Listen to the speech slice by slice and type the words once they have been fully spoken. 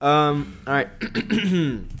All right.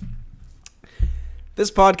 This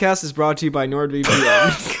podcast is brought to you by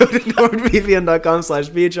NordVPN. Go to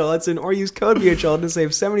nordvpn.com/BHLHudson or use code BHL to save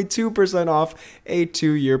 72% off a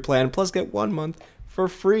 2-year plan, plus get 1 month for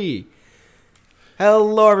free.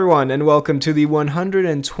 Hello, everyone, and welcome to the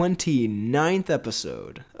 129th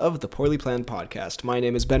episode of the Poorly Planned Podcast. My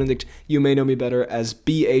name is Benedict. You may know me better as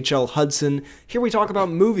BHL Hudson. Here we talk about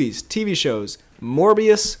movies, TV shows,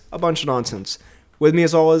 Morbius, a bunch of nonsense. With me,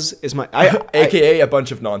 as always, is my... AKA a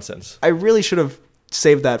bunch of nonsense. I really should have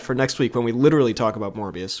saved that for next week when we literally talk about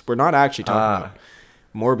Morbius. We're not actually talking about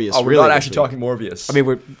Morbius. Oh, we're really not actually talking Morbius. I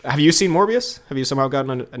mean, have you seen Morbius? Have you somehow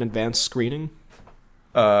gotten an advanced screening?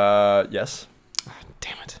 Yes.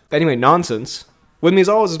 Damn it. Anyway, nonsense. With me, as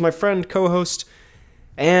always, is my friend, co-host,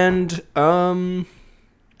 and,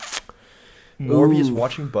 Morbius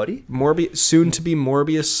watching buddy? Soon-to-be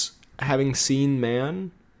Morbius having seen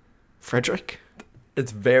man, Frederick.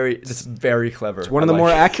 It's very clever. It's one of the more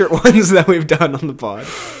accurate ones that we've done on the pod.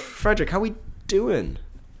 Frederick, how we doing?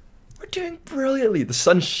 We're doing brilliantly. The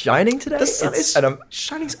sun's shining today. The sun is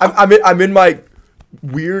shining. I'm in my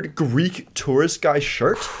weird Greek tourist guy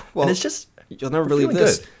shirt. Well, and it's just... You'll never believe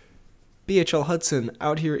this. Good. BHL Hudson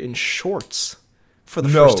out here in shorts for the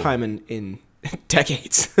first time in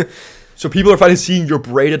decades. So people are finally seeing your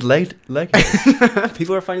braided leg?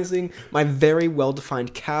 People are finally seeing my very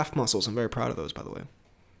well-defined calf muscles. I'm very proud of those, by the way.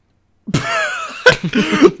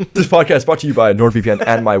 This podcast is brought to you by NordVPN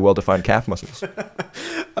and my well-defined calf muscles.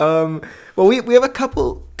 Well, we have a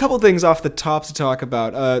couple things off the top to talk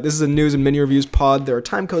about. This is a news and mini reviews pod. There are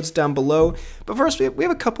time codes down below. But first, we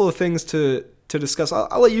have a couple of things to discuss.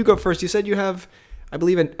 I'll let you go first. You said you have, I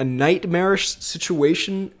believe, a nightmarish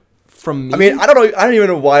situation from me. I mean, I don't even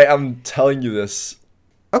know why I'm telling you this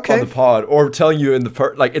on the pod or telling you in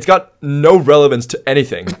the it's got no relevance to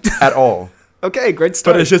anything at all. Okay, great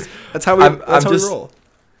start. But it's just that's how we roll.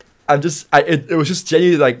 It was just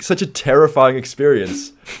genuinely like such a terrifying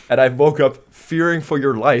experience, and I woke up fearing for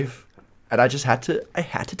your life, and I had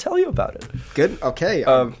to tell you about it. Good. Okay.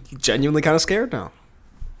 I'm genuinely kind of scared now.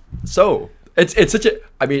 So it's such a.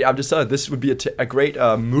 I mean, I'm just this would be a great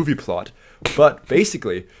movie plot, but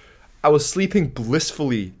basically, I was sleeping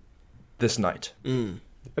blissfully this night. A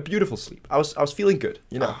beautiful sleep. I was feeling good,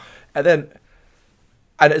 and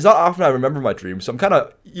it's not often I remember my dreams, so I'm kind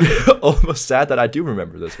of almost sad that I do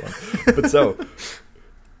remember this one. But so,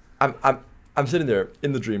 I'm sitting there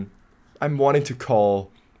in the dream. I'm wanting to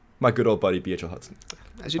call my good old buddy BHL Hudson.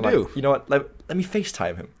 As you do. Like, you know what? Let me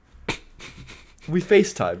FaceTime him. We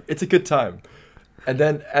FaceTime. It's a good time. And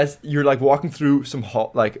then as you're like walking through some hall,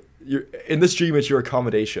 like you're in this dream, it's your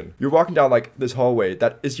accommodation. You're walking down like this hallway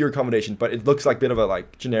that is your accommodation, but it looks like a bit of a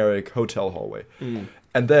like generic hotel hallway.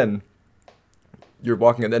 And then you're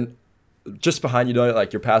walking, and then just behind you,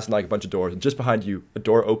 like you're passing like a bunch of doors, and just behind you, a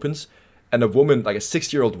door opens, and a woman, like a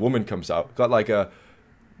 60-year-old woman, comes out, got like a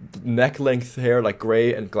neck-length hair, like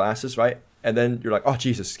gray, and glasses, right? And then you're like, oh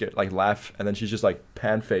Jesus, scared, like laugh, and then she's just like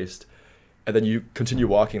pan-faced, and then you continue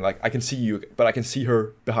walking, like I can see you, but I can see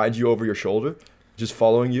her behind you over your shoulder, just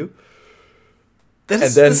following you.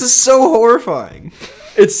 This is so horrifying.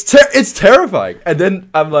 It's terrifying. And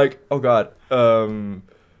then I'm like, oh God,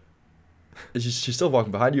 she's still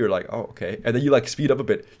walking behind you. You're like, oh, okay. And then you like speed up a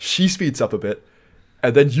bit. She speeds up a bit.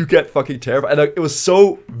 And then you get fucking terrified. And like, it was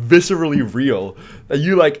so viscerally real that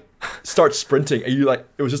you like start sprinting. And you like,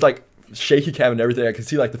 it was just like shaky cam and everything. I can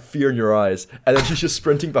see like the fear in your eyes. And then she's just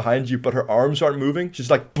sprinting behind you, but her arms aren't moving.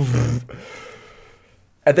 She's like,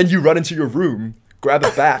 and then you run into your room, grab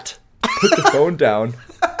a bat, put the phone down.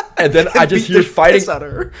 And then I just hear fighting.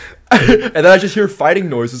 And then I just hear fighting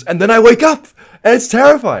noises. And then I wake up. And it's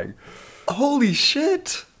terrifying. Holy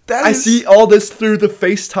shit! I see all this through the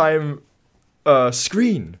FaceTime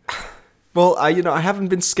screen. Well, I haven't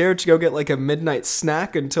been scared to go get like a midnight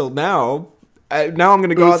snack until now. Now I'm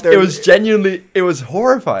gonna go out there. It was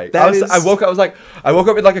horrifying. I woke up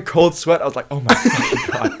in like a cold sweat. I was like, oh my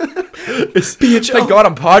fucking God. Thank God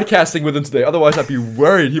I'm podcasting with him today. Otherwise, I'd be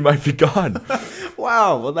worried he might be gone.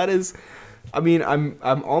 Wow. Well, that is. I mean, I'm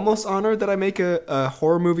almost honored that I make a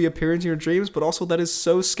horror movie appearance in your dreams, but also that is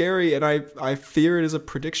so scary, and I fear it is a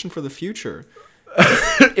prediction for the future.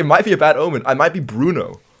 It might be a bad omen. I might be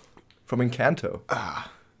Bruno from Encanto.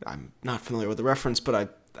 I'm not familiar with the reference, but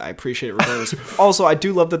I appreciate it regardless. Also, I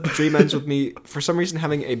do love that the dream ends with me, for some reason,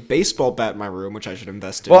 having a baseball bat in my room, which I should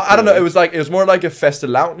invest in. Well, I don't know. It was more like a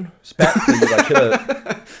Fastelavn bat. That you like hit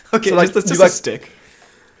a, okay, so like, just a stick.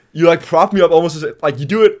 You like prop me up almost as like you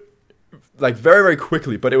do it like very, very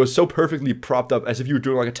quickly, but it was so perfectly propped up as if you were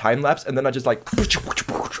doing like a time lapse, and then I just like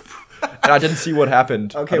and I didn't see what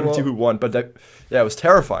happened. Okay, I didn't see who won, but it was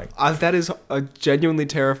terrifying. That is a genuinely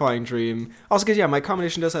terrifying dream. Also, because my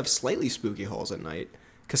combination does have slightly spooky holes at night.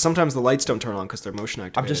 Because sometimes the lights don't turn on because they're motion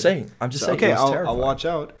activated. I'm just saying. Okay, it was I'll watch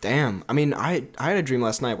out. Damn. I mean, I had a dream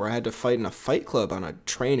last night where I had to fight in a fight club on a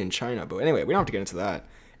train in China. But anyway, we don't have to get into that.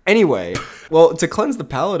 Anyway, well, to cleanse the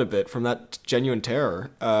palate a bit from that genuine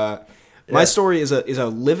terror, my story is a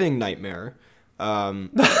living nightmare. And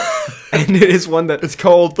it is one that... It's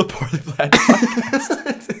called The Poorly Planned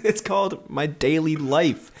Podcast. It's called My Daily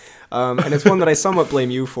Life. And it's one that I somewhat blame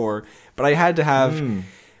you for. But I had to have...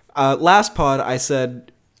 last pod, I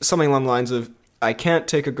said something along the lines of, I can't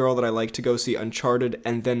take a girl that I like to go see Uncharted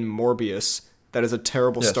and then Morbius. That is a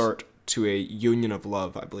terrible start to a union of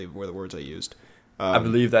love, I believe were the words I used. I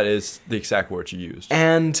believe that is the exact words you used.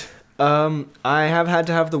 And I have had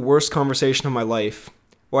to have the worst conversation of my life,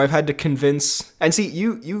 where I've had to convince... And see,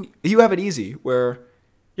 you have it easy, where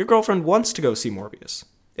your girlfriend wants to go see Morbius.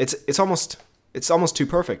 It's almost too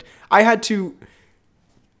perfect. I had to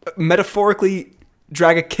metaphorically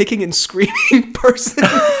drag a kicking and screaming person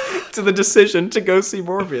to the decision to go see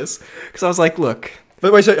Morbius, because I was like, look.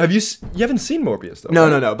 But wait, so you haven't seen Morbius though?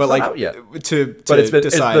 No. But it's like not out yet. to But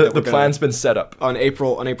decide the plan's been set up on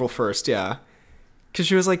April 1st. Yeah, because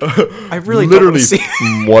she was like, I really literally don't want to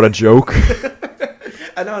see. What a joke.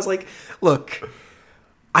 And I was like, look,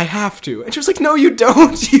 I have to. And she was like, no, you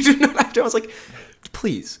don't. You do not have to. I was like,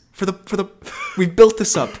 please, we've built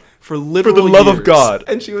this up. For the love years. of God.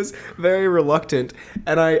 And she was very reluctant.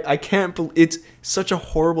 And I can't believe... It's such a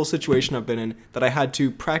horrible situation I've been in that I had to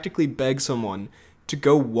practically beg someone to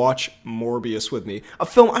go watch Morbius with me. A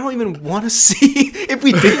film I don't even want to see. If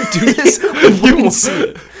we didn't do this, I wouldn't see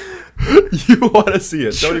it. You want to see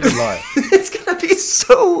it. Don't even lie. It's going to be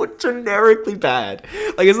so generically bad.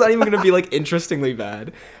 Like, it's not even going to be, like, interestingly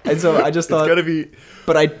bad. And so I just thought... It's going to be...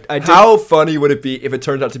 But I did... How funny would it be if it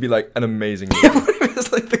turns out to be, like, an amazing movie?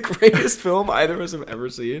 It's like the greatest film either of us have ever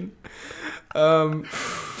seen.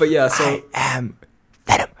 But yeah, so... I am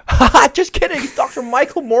Venom. Just kidding. It's Dr.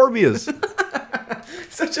 Michael Morbius.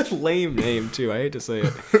 Such a lame name, too. I hate to say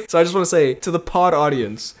it. So I just want to say, to the pod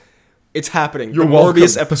audience, it's happening. You're the welcome.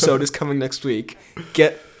 Morbius episode is coming next week.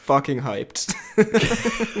 Get fucking hyped.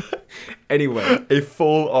 Anyway. A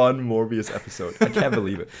full-on Morbius episode. I can't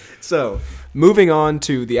believe it. So, moving on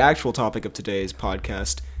to the actual topic of today's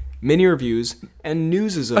podcast, mini reviews and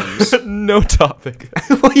newsisms. No topic.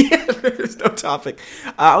 Well, yeah, there's no topic.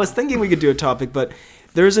 I was thinking we could do a topic, but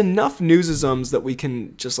there's enough newsisms that we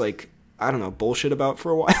can just, like, I don't know, bullshit about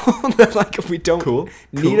for a while. That, like, if we don't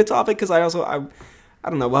need a topic, because I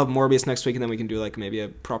don't know, we'll have Morbius next week, and then we can do, like, maybe a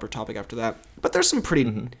proper topic after that. But there's some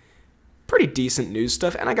pretty decent news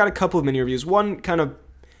stuff, and I got a couple of mini reviews. One kind of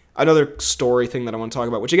another story thing that I want to talk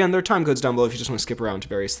about, which, again, there are time codes down below if you just want to skip around to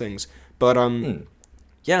various things. But,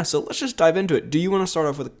 yeah, so let's just dive into it. Do you want to start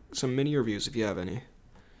off with some mini reviews, if you have any?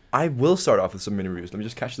 I will start off with some mini reviews. Let me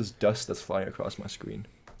just catch this dust that's flying across my screen.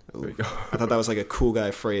 There we go. I thought that was, like, a cool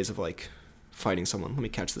guy phrase of, like, fighting someone. Let me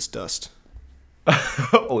catch this dust.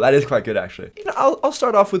 Oh, that is quite good, actually. You know, I'll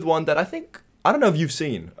start off with one that I don't know if you've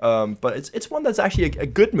seen, but it's one that's actually a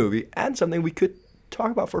good movie and something we could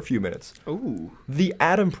talk about for a few minutes. Ooh. The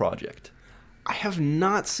Adam Project. I have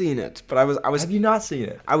not seen it, but I was. Have you not seen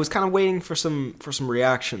it? I was kind of waiting for some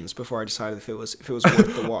reactions before I decided if it was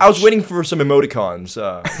worth the watch. I was waiting for some emoticons.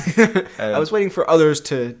 I was waiting for others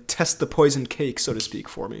to test the poisoned cake, so to speak,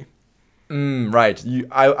 for me. Right.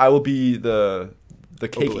 I will be the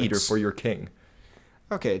cake Obelix. eater for your king.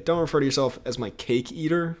 Okay, don't refer to yourself as my cake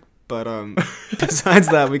eater, but besides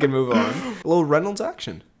that, we can move on. A little Reynolds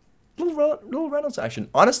action. Little Reynolds action.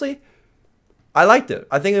 Honestly, I liked it.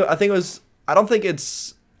 I think it was. I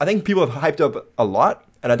think people have hyped up a lot,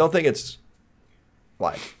 and I don't think it's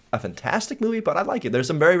like a fantastic movie, but I like it. There's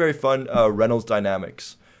some very, very fun Reynolds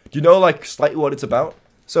dynamics. Do you know like slightly what it's about?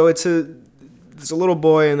 So it's a little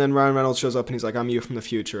boy, and then Ryan Reynolds shows up, and he's like, "I'm you from the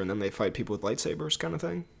future," and then they fight people with lightsabers, kind of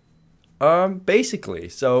thing. Basically.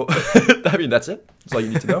 So, I mean, that's it. That's all you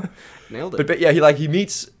need to know. Nailed it. But yeah, he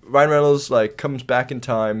meets Ryan Reynolds, like comes back in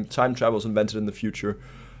time. Time travel's invented in the future,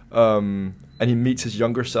 and he meets his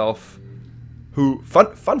younger self. Who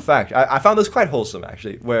fun fact? I found this quite wholesome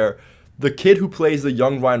actually, where the kid who plays the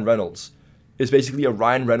young Ryan Reynolds is basically a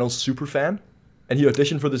Ryan Reynolds super fan, and he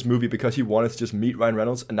auditioned for this movie because he wanted to just meet Ryan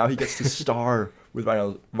Reynolds, and now he gets to star with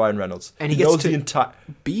Ryan Reynolds. And he gets to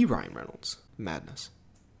be Ryan Reynolds. Madness.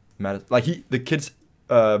 Like the kids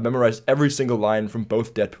memorized every single line from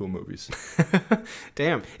both Deadpool movies.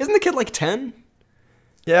 Damn, isn't the kid like 10?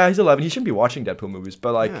 Yeah, he's 11. He shouldn't be watching Deadpool movies,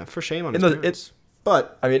 but like, yeah, for shame on his parents.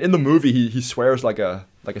 But I mean, in the movie, he swears like a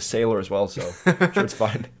like a sailor as well, so I'm sure it's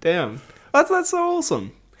fine. Damn, that's so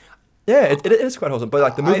wholesome. Yeah, it is quite wholesome, but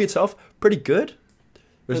like the movie itself, pretty good.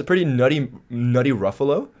 There's a pretty nutty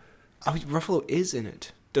Ruffalo. Oh, Ruffalo is in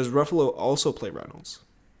it. Does Ruffalo also play Reynolds?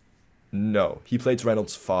 No, he plays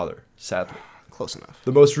Reynolds' father. Sadly, close enough.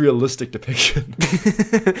 The most realistic depiction.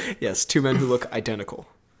 Yes, two men who look identical.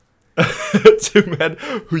 Two men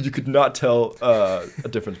who you could not tell a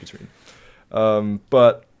difference between.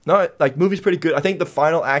 But no, like movie's pretty good. I think the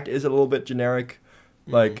final act is a little bit generic.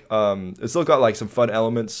 Like it's still got like some fun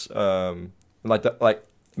elements. Like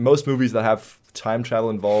most movies that have time travel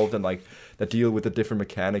involved and like that deal with the different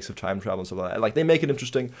mechanics of time travel and stuff like that. Like they make it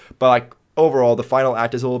interesting, but like overall the final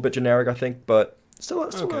act is a little bit generic, I think. But still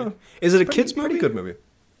okay. Is it a kids movie? Pretty good movie.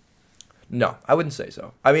 No, I wouldn't say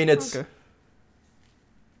so. I mean, it's. Okay.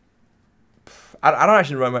 I don't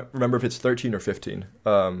actually remember if it's 13 or 15,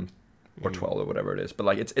 or 12 or whatever it is. But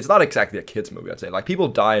like it's not exactly a kids movie, I'd say. Like people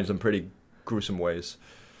die in some pretty gruesome ways.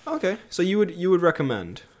 Okay, so you would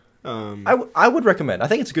recommend? I would recommend. I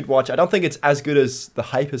think it's a good watch. I don't think it's as good as the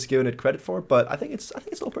hype has given it credit for, but I think it's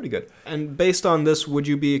still pretty good. And based on this, would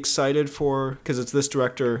you be excited for, because it's this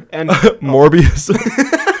director and Morbius?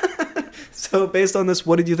 So based on this,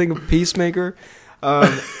 what did you think of Peacemaker?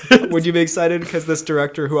 Would you be excited because this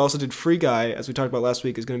director, who also did Free Guy, as we talked about last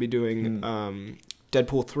week, is going to be doing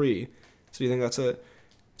Deadpool 3? So do you think it's a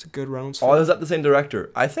good Reynolds film? Oh, is that the same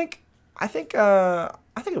director? I think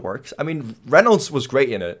it works. I mean, Reynolds was great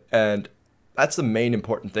in it, and that's the main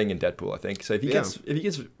important thing in Deadpool, I think. So if he gets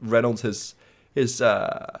Reynolds his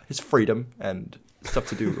freedom and stuff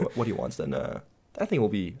to do what he wants, then I think it will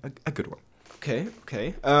be a good one.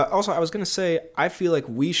 Okay. Also, I was going to say, I feel like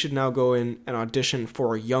we should now go in and audition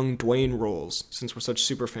for young Dwayne roles, since we're such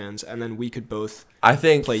super fans, and then we could both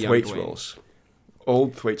play young Dwayne. Roles.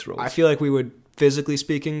 Old Thwaites roles. I feel like we would, physically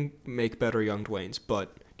speaking, make better young Dwaynes,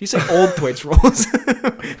 but do you say old Thwaites roles?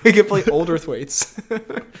 We could play older Thwaites.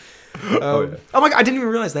 Oh my god, I didn't even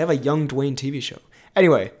realize they have a young Dwayne TV show.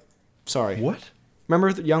 Anyway, sorry. What?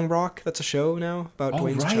 Remember Young Rock? That's a show now about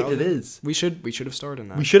Dwayne's childhood. Right, it is. We should have started in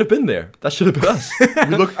that. We should have been there. That should have been us.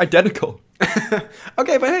 We look identical.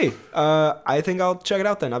 Okay, but hey, I think I'll check it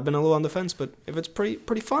out then. I've been a little on the fence, but if it's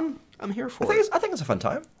pretty fun, I'm here for it. I think it's a fun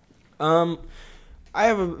time. I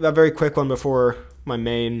have a very quick one before my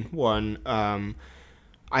main one.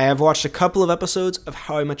 I have watched a couple of episodes of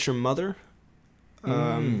How I Met Your Mother,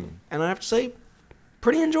 and I have to say,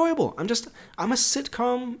 pretty enjoyable. I'm a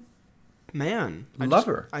sitcom man.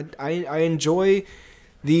 I enjoy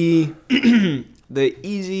the the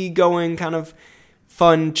easygoing kind of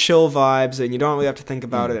fun, chill vibes, and you don't really have to think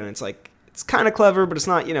about it. And it's kind of clever, but it's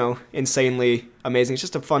not insanely amazing. It's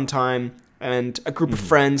just a fun time and a group of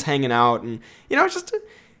friends hanging out, and it's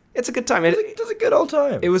a good time. It's a good old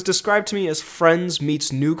time. It was described to me as Friends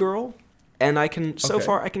meets New Girl, and I can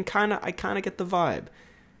kind of get the vibe.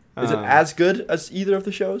 Is it as good as either of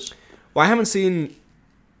the shows? Well,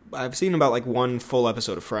 I've seen about one full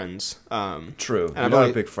episode of Friends. True. And I'm not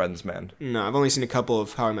a big Friends man. No, I've only seen a couple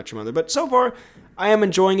of How I Met Your Mother, but so far I am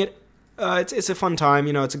enjoying it. It's a fun time.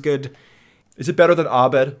 It's a good. Is it better than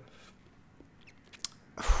Abed?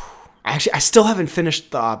 Actually, I still haven't finished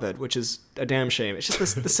the Abed, which is a damn shame. It's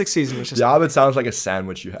just the sixth season. It's just the Abed sounds like a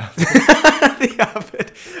sandwich you have. The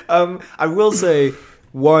Abed. I will say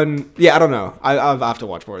one. Yeah, I don't know. I'll have to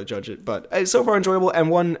watch more to judge it, but it's so far enjoyable. And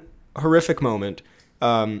one horrific moment.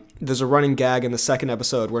 There's a running gag in the second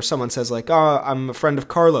episode where someone says I'm a friend of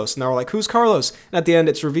Carlos, and they're all like, who's Carlos? And at the end,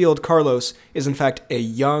 it's revealed Carlos is in fact a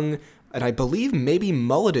young, and I believe maybe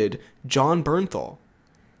mulleted John Bernthal.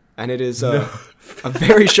 And it is a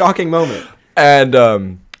very shocking moment.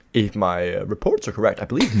 And if my reports are correct, I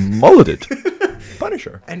believe mulleted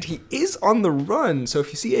Punisher. And he is on the run, so if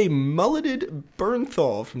you see a mulleted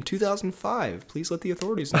Bernthal from 2005, please let the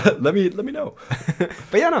authorities know. let me know.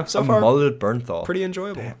 But yeah, no, so far mulleted Bernthal, pretty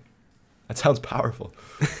enjoyable. Damn. That sounds powerful.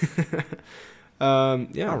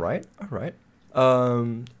 Yeah. All right.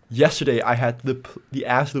 Yesterday I had the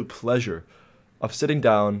absolute pleasure of sitting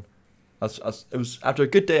down. It was after a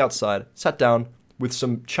good day outside. Sat down with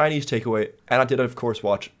some Chinese takeaway, and I did, of course,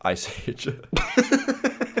 watch Ice Age.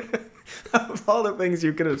 Of all the things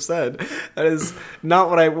you could have said, that is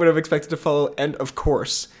not what I would have expected to follow. And of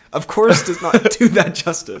course does not do that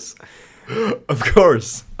justice. Of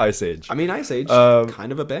course, Ice Age. I mean, Ice Age,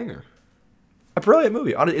 kind of a banger. A brilliant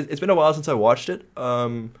movie. It's been a while since I watched it,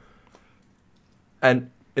 and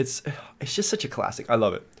it's just such a classic. I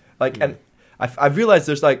love it. And I've realized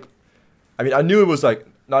there's I knew it was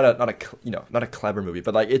not a clever movie,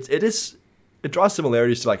 but it draws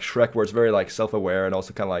similarities to Shrek, where it's very self-aware and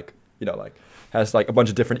also kind of like has like a bunch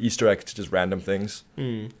of different Easter eggs to just random things.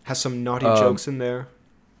 Has some naughty jokes in there.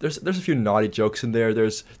 There's a few naughty jokes in there.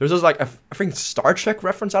 There's just like a freaking Star Trek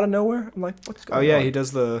reference out of nowhere. I'm like, what's going on? Oh yeah, he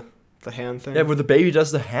does the hand thing. Yeah, where the baby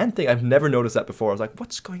does the hand thing. I've never noticed that before. I was like,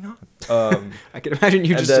 what's going on? I can imagine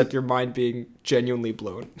you just like your mind being genuinely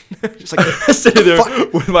blown. Just like sitting there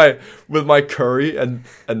with my curry and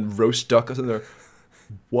roast duck. I was in there.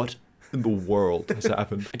 What in the world has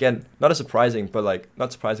happened? Again, not surprisingly, but like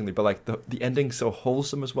the ending's so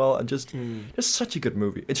wholesome as well, and just such a good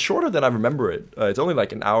movie. It's shorter than I remember it. It's only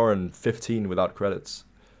like an hour and 15 without credits.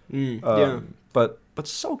 Yeah, but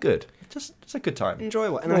so good. It's a good time.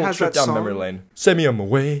 Enjoyable, and it has that down song. memory lane. Send me on my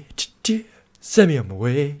way. Send me on my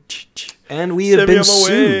way. And we have been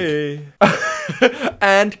sued.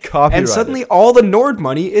 And copyrighted. And suddenly all the Nord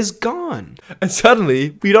money is gone. And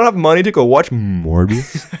suddenly we don't have money to go watch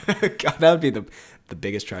Morbius. God, that would be the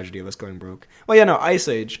biggest tragedy of us going broke. Well, yeah, no, Ice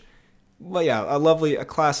Age. Well, yeah, a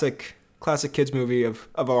classic kids movie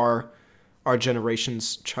of our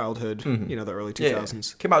generation's childhood. The early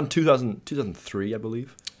 2000s. Yeah. Came out in 2003, I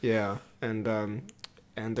believe. Yeah, and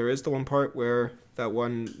there is the one part where that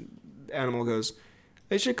one animal goes,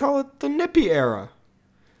 "They should call it the Nippy era."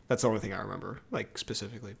 That's the only thing I remember, like,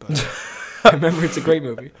 specifically, but I remember it's a great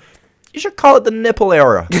movie. You should call it the nipple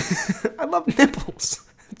era. I love nipples.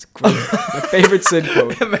 It's great. My favorite Sid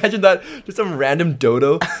quote. Imagine that, just some random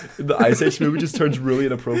dodo in the Ice Age movie just turns really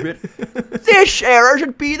inappropriate. This era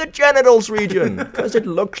should be the genitals region, because it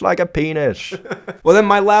looks like a penis. Well, then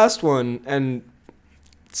my last one, and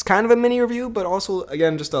it's kind of a mini review, but also,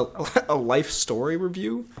 again, just a life story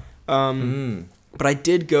review. But I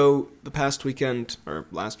did go the past weekend, or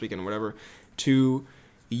last weekend, or whatever, to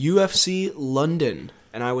UFC London,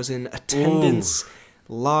 and I was in attendance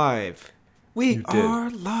live. We are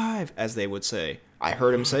live, as they would say. I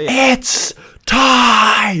heard him say it. It's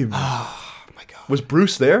time! Oh, my God. Was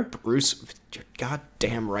Bruce there? Bruce, you're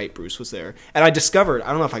goddamn right Bruce was there. And I discovered, I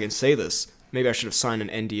don't know if I can say this, maybe I should have signed an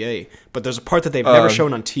NDA, but there's a part that they've never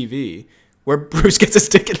shown on TV where Bruce gets his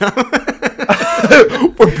dick in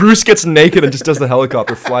Where Bruce gets naked and just does the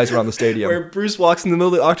helicopter, flies around the stadium. Where Bruce walks in the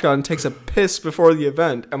middle of the octagon and takes a piss before the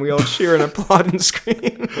event, and we all cheer and applaud and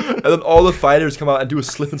scream. And then all the fighters come out and do a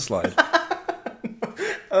slip and slide.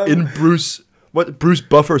 In Bruce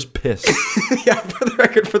Buffer's piss. Yeah, for the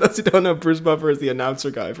record, for those who don't know, Bruce Buffer is the announcer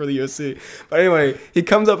guy for the UFC. But anyway, he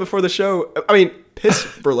comes up before the show. I mean, piss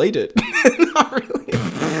related. Not really.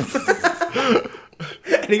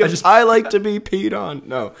 And he goes, I like to be peed on.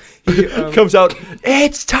 No. He comes out,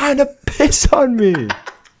 it's time to piss on me.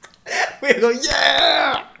 We go,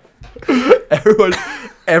 yeah!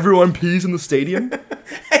 Everyone pees in the stadium.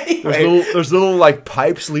 Anyway. There's little like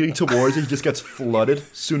pipes leading towards it. He just gets flooded,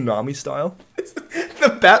 tsunami style.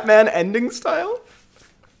 The Batman ending style?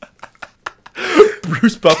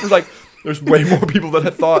 Bruce Buffer's like, there's way more people than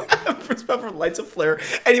I thought. Bruce Buffer lights a flare.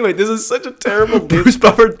 Anyway, this is such a terrible... Bruce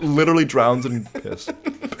Buffer literally drowns in piss.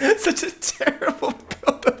 Such a terrible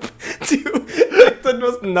build-up to like, the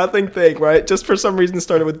most nothing thing, right? Just for some reason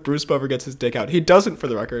started with Bruce Buffer gets his dick out. He doesn't, for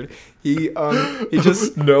the record. He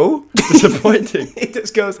just... No? Disappointing. He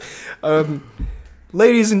just goes,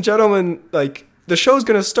 ladies and gentlemen, like, the show's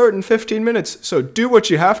going to start in 15 minutes, so do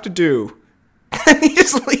what you have to do. And he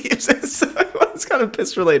just leaves. So it's kind of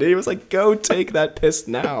piss related. He was like, go take that piss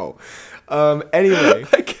now. Anyway.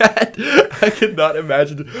 I cannot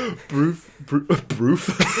imagine Bruce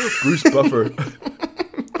Buffer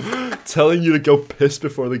telling you to go piss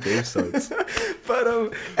before the game starts.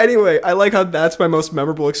 But anyway, I like how that's my most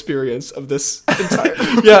memorable experience of this entire...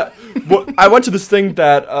 Yeah. Well, I went to this thing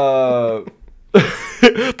that...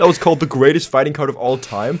 that was called the greatest fighting card of all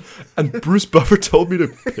time, and Bruce Buffer told me to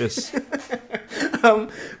piss.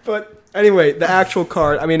 But anyway, the actual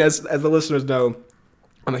card, I mean, as the listeners know,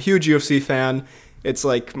 I'm a huge UFC fan. it's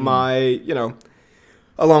like my,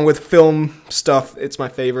 along with film stuff, it's my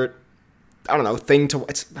favorite, I don't know, thing to,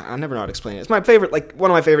 I never know how to explain it. It's my favorite, like,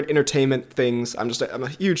 one of my favorite entertainment things. I'm a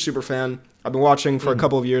huge super fan. I've been watching for a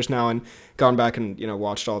couple of years now and gone back and,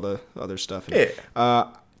 watched all the other stuff. And,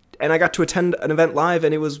 and I got to attend an event live,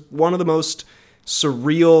 and it was one of the most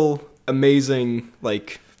surreal, amazing,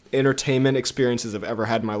 like, entertainment experiences I've ever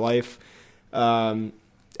had in my life.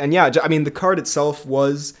 And yeah, I mean, the card itself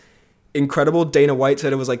was incredible. Dana White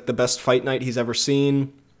said it was like the best fight night he's ever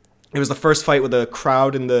seen. It was the first fight with a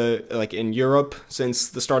crowd in Europe since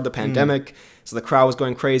the start of the pandemic. So the crowd was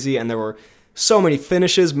going crazy, and there were so many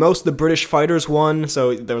finishes. Most of the British fighters won,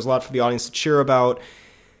 so there was a lot for the audience to cheer about.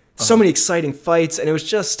 So many exciting fights, and it was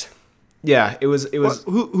just, yeah, it was.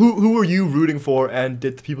 Who were you rooting for, and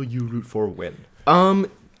did the people you root for win?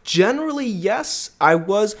 Generally, yes.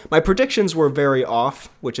 My predictions were very off,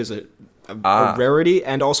 which is a rarity,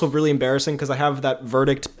 and also really embarrassing because I have that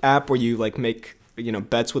Verdict app where you like make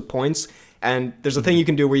bets with points. And there's a thing you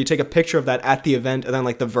can do where you take a picture of that at the event, and then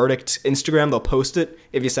like the Verdict Instagram, they'll post it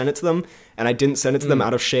if you send it to them. And I didn't send it to them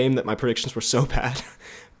out of shame that my predictions were so bad.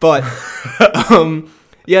 But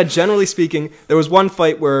yeah, generally speaking, there was one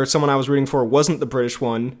fight where someone I was rooting for wasn't the British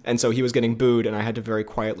one, and so he was getting booed, and I had to very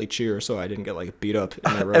quietly cheer so I didn't get like beat up in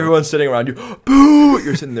my row. Everyone's sitting around you, boo!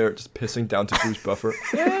 You're sitting there just pissing down to Bruce Buffer.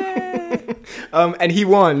 And he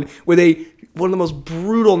won with one of the most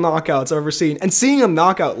brutal knockouts I've ever seen. And seeing him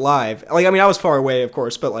knock out live, like, I mean, I was far away, of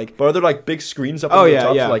course, but like... But are there like big screens up on the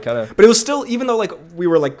top? Yeah. Like, kinda... But it was still, even though like we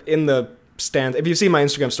were like in the stands, if you see my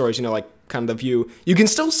Instagram stories, like kind of the view, you can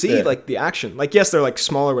still see like the action. Like, yes, they're like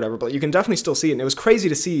small or whatever, but you can definitely still see it. And it was crazy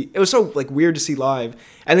to see. It was so like weird to see live.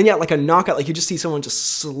 And then like a knockout, like you just see someone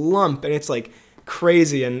just slump, and it's like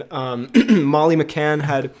crazy. And Molly McCann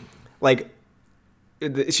had like...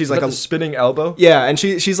 She's like the spinning elbow. Yeah, and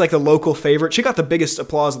she's like the local favorite. She got the biggest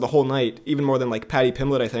applause of the whole night, even more than like Patty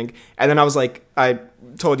Pimblett, I think. And then I was like, I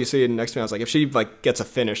told you sitting next to me, I was like, if she like gets a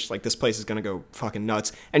finish, like this place is gonna go fucking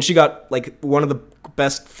nuts. And she got like one of the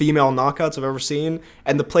best female knockouts I've ever seen.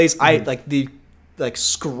 And the place, I like the like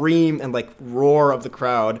scream and like roar of the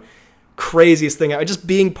crowd, craziest thing. Just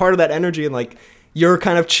being part of that energy, and like your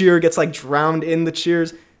kind of cheer gets like drowned in the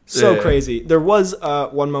cheers. So crazy. There was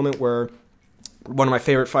one moment where one of my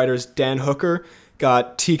favorite fighters, Dan Hooker,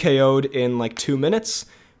 got TKO'd in like 2 minutes,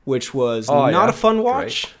 which was not a fun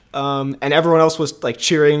watch. And everyone else was like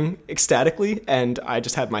cheering ecstatically, and I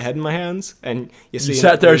just had my head in my hands. And you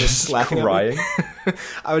sat there just laughing, crying.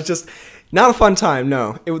 I was just not a fun time.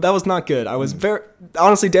 No, that was not good. I was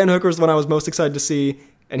honestly, Dan Hooker was the one I was most excited to see,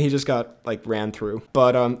 and he just got like ran through.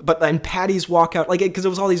 But then Patty's walkout, like, because it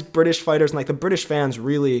was all these British fighters, and like the British fans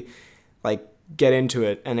really like get into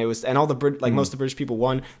it, and all the most of the British people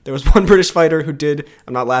won. There was one British fighter who did.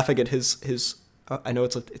 I'm not laughing at his. I know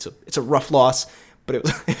it's a rough loss, but it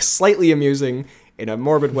was slightly amusing in a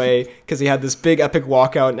morbid way because he had this big epic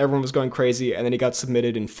walkout and everyone was going crazy, and then he got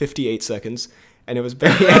submitted in 58 seconds, and it was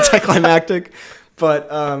very anticlimactic. But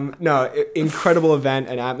incredible event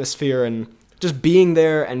and atmosphere, and just being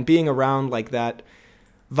there and being around like that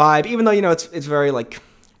vibe, even though it's very like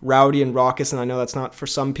rowdy and raucous, and I know that's not for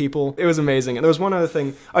some people. It was amazing. And there was one other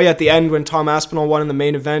thing. At the end when Tom Aspinall won in the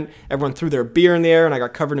main event, everyone threw their beer in the air, and I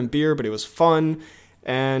got covered in beer, but it was fun.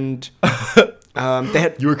 And they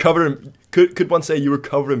had... You were covered in... Could one say you were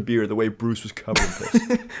covered in beer the way Bruce was covered in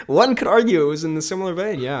piss? One could argue it was in a similar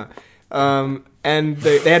vein, yeah. And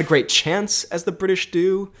they had a great chance, as the British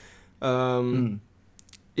do.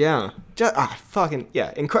 Yeah.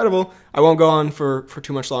 Incredible. I won't go on for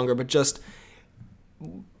too much longer, but just...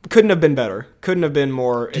 couldn't have been better. Couldn't have been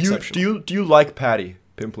more exceptional. Do you like Patty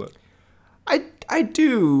Pimblett? I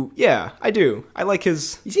do. Yeah, I do. I like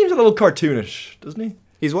his... He seems a little cartoonish, doesn't he?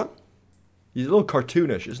 He's what? He's a little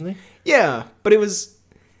cartoonish, isn't he? Yeah, but it was...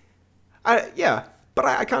 I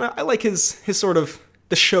like his sort of...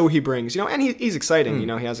 the show he brings, and he's exciting,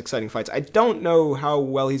 he has exciting fights. I don't know how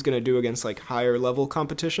well he's going to do against like higher level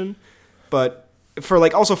competition, but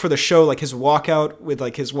also for the show, like his walkout with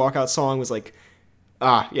like his walkout song was like,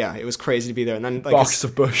 it was crazy to be there. And then like Box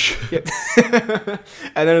of Bush. Yeah.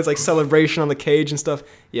 And then it's like celebration on the cage and stuff.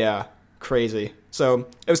 Yeah, crazy. So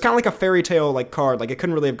it was kind of like a fairy tale like card. Like it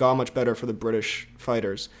couldn't really have gone much better for the British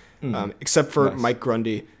fighters, except for Mike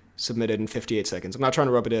Grundy submitted in 58 seconds. I'm not trying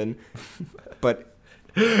to rub it in, but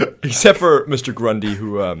except for Mr. Grundy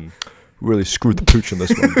who really screwed the pooch on this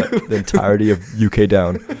one. The entirety of UK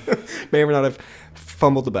down. May or may not have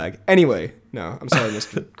fumbled the bag. Anyway, no, I'm sorry,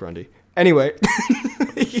 Mr. Grundy. Anyway.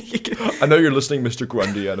 I know you're listening, Mr.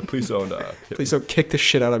 Grundy, and please don't... please don't kick the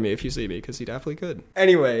shit out of me if you see me, because he definitely could.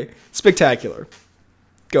 Anyway, spectacular.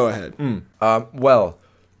 Go ahead. Well,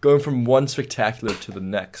 going from one spectacular to the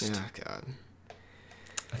next. Oh, God.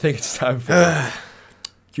 I think it's time for...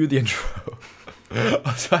 cue the intro.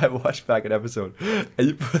 Also, I watched back an episode, and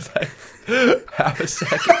you put like half a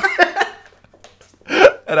second,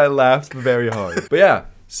 and I laughed very hard. But yeah,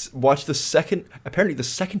 watch apparently the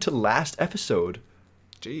second to last episode.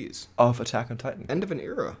 Jeez. Of Attack on Titan. End of an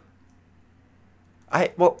era.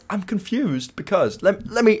 I'm confused because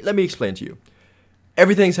let me explain to you.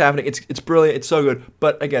 Everything's happening. It's brilliant. It's so good.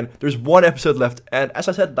 But again, there's one episode left, and as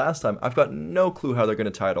I said last time, I've got no clue how they're going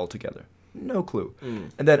to tie it all together. No clue.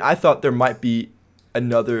 And then I thought there might be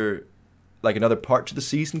another part to the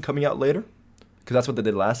season coming out later, because that's what they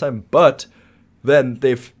did last time. But then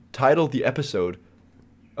they've titled the episode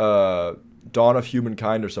Dawn of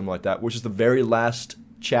Humankind or something like that, which is the very last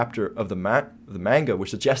chapter of the manga,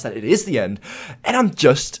 which suggests that it is the end, and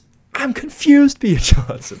I'm confused, B.H.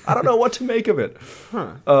 Hudson. I don't know what to make of it.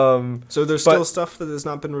 So there's still stuff that has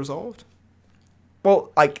not been resolved?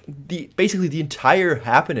 Well, like, basically the entire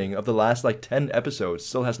happening of the last, like, 10 episodes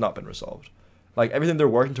still has not been resolved. Like, everything they're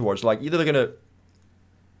working towards, like, either they're gonna,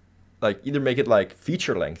 like, either make it, like,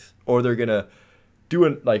 feature length, or they're gonna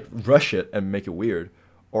rush it and make it weird,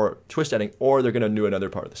 or twist ending, or they're gonna do another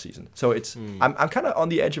part of the season. So it's, I'm kind of on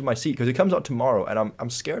the edge of my seat, because it comes out tomorrow, and I'm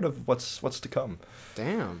scared of what's to come.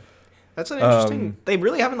 Damn. That's an interesting... They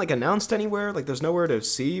really haven't, like, announced anywhere? Like, there's nowhere to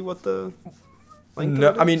see what the...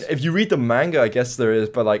 No, I mean, if you read the manga, I guess there is,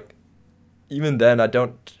 but, like, even then, I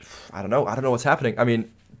don't know what's happening. I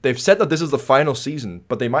mean, they've said that this is the final season,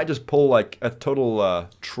 but they might just pull, like, a total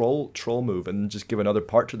troll move and just give another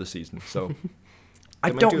part to the season, so... I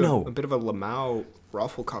don't know. A bit of a Lamau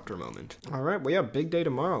Rafflecopter moment. All right, well, yeah, big day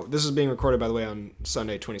tomorrow. This is being recorded, by the way, on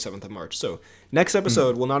Sunday, 27th of March. So next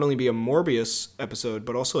episode will not only be a Morbius episode,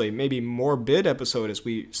 but also a maybe morbid episode as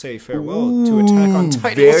we say farewell to Attack on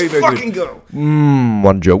Titan. Very, Let's very fucking good. go.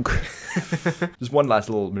 One joke. Just one last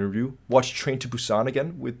little review. Watch Train to Busan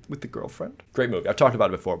again with the girlfriend. Great movie. I've talked about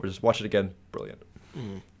it before, but just watch it again. Brilliant.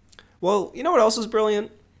 Well, you know what else is brilliant?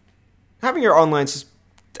 Having your online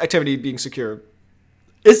activity being secure.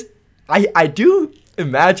 I do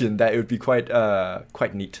imagine that it would be quite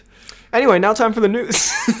neat. Anyway, now time for the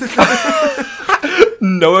news.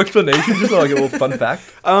 No explanation, just like a little fun fact.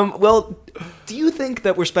 Well, do you think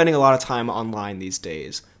that we're spending a lot of time online these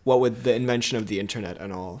days? What with the invention of the internet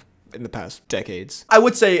and all in the past decades? I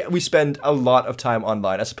would say we spend a lot of time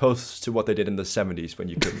online as opposed to what they did in the 70s when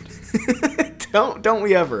you couldn't. Don't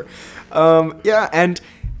we ever? Yeah, and...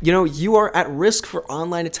 You know, you are at risk for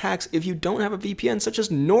online attacks if you don't have a VPN, such as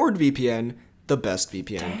NordVPN, the best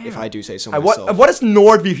VPN, Damn. if I do say so myself. What does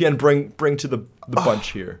NordVPN bring to the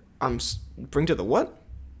bunch here? Bring to the what?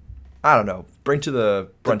 I don't know. Bring to the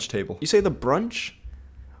brunch table. You say the brunch?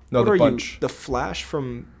 No, what the are bunch. You, the Flash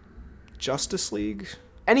from Justice League?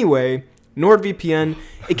 Anyway... NordVPN,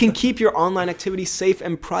 it can keep your online activity safe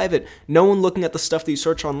and private. No one looking at the stuff that you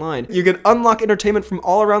search online. You can unlock entertainment from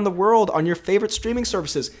all around the world on your favorite streaming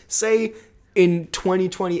services. Say in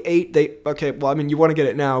 2028, you want to get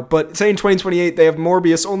it now, but say in 2028 they have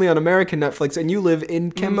Morbius only on American Netflix and you live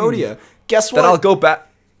in Cambodia. Guess what? Then I'll go back.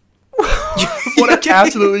 What an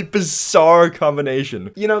absolutely bizarre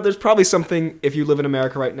combination. You know, there's probably something, if you live in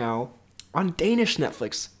America right now, on Danish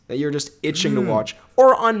Netflix that you're just itching to watch,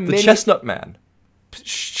 or on The Chestnut Man.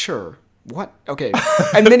 Sure. What? Okay.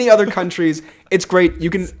 And many other countries, it's great. You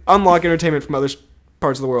can unlock entertainment from other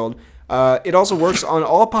parts of the world. It also works on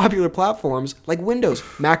all popular platforms like Windows,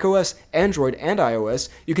 Mac OS, Android, and iOS.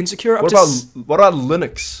 You can secure up what about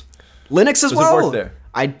Linux? Linux as well. Does it work there?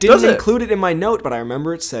 I didn't include it in my note, but I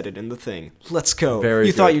remember it said it in the thing. Let's go.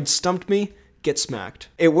 You thought you'd stumped me? Get smacked.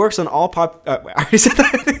 It works on all I already said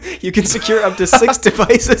that. You can secure up to 6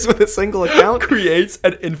 devices with a single account. Creates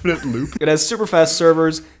an infinite loop. It has super fast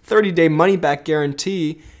servers, 30-day money-back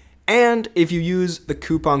guarantee, and if you use the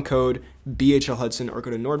coupon code BHLHudson or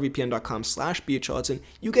go to nordvpn.com/BHLHudson,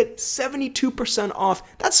 you get 72% off.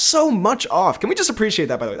 That's so much off. Can we just appreciate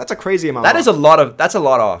that, by the way? That's a crazy amount That's a lot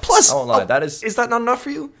off. Plus, I won't lie. Is that not enough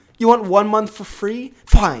for you? You want 1 month for free?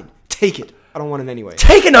 Fine. Take it. I don't want it anyway.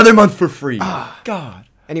 Take another month for free. God.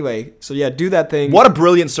 Anyway, so yeah, do that thing. What a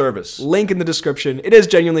brilliant service. Link in the description. It is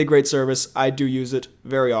genuinely a great service. I do use it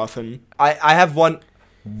very often. I have one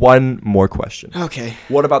more question. Okay.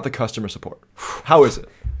 What about the customer support? How is it?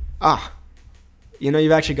 You know,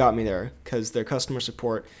 you've actually got me there, because their customer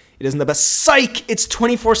support, it isn't the best. Psych! It's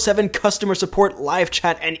 24/7 customer support, live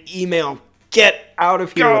chat, and email. Get out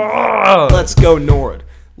of here. Let's go Nord.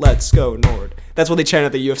 Let's go Nord. That's what they chant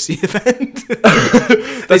at the UFC event.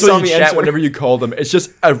 That's what you chant whenever you call them. It's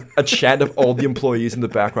just a chant of all the employees in the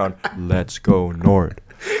background. Let's go Nord.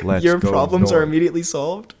 Your problems are immediately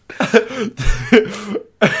solved.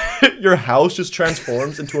 Your house just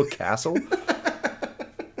transforms into a castle.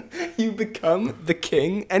 You become the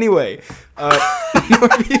king. Anyway,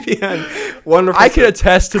 NordVPN, wonderful. I can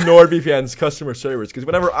attest to NordVPN's customer service because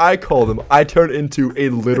whenever I call them, I turn into a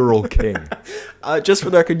literal king. Just for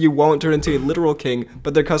the record, you won't turn into a literal king,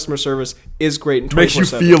 but their customer service is great. And makes you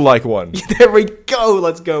feel like one. There we go.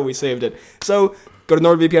 Let's go. We saved it. So go to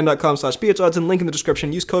nordvpn.com/BHHudson. Link in the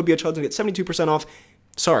description. Use code BHHudson to get 72% off.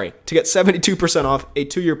 Sorry, to get 72% off a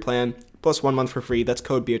 2-year plan. Plus 1 month for free. That's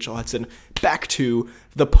code BHLHudson. Back to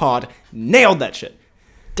the pod. Nailed that shit.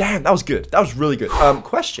 Damn, that was good. That was really good.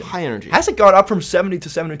 Question. High energy. Has it gone up from 70 to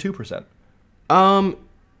 72%?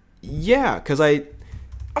 Yeah, because I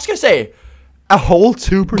was going to say, a whole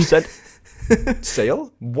 2%.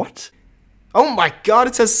 Sale? What? Oh my god,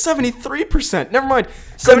 it says 73%. Never mind.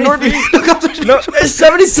 73? No, it's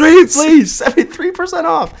 73, please. 73%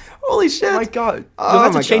 off. Holy shit. Oh my god. Oh You'll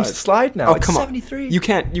have my to change God. the slide now. Oh, It's come on. 73. You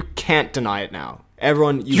can't deny it now.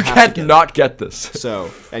 Everyone, You have can't to get not get this. it.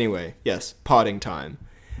 So, anyway, yes, potting time.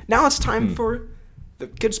 Now it's time for the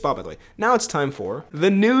good spot, by the way. Now it's time for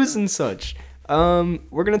the news and such. We're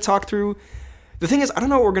going to talk through. The thing is, I don't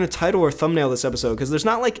know what we're going to title or thumbnail this episode because there's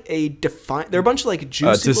not like a defined. There are a bunch of like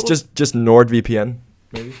juicy. Just NordVPN,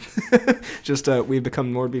 maybe. We've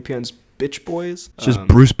become NordVPN's bitch boys. It's just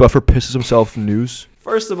Bruce Buffer pisses himself news.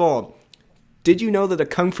 First of all, did you know that a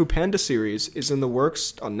Kung Fu Panda series is in the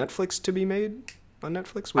works on Netflix to be made on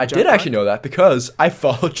Netflix? I did actually know that because I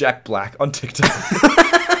follow Jack Black on TikTok.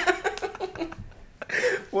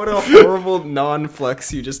 What a horrible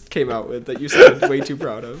non-flex you just came out with that you sounded way too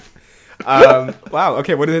proud of. Wow.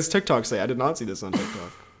 Okay. What did his TikTok say? I did not see this on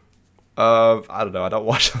TikTok. I don't know. I don't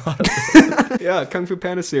watch a lot of it. Yeah, Kung Fu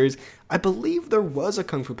Panda series. I believe there was a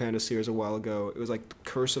Kung Fu Panda series a while ago. It was like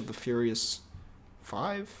Curse of the Furious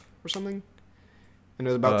 5 or something. And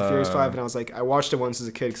it was about the Furious 5, and I was like, I watched it once as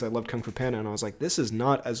a kid because I loved Kung Fu Panda, and I was like, this is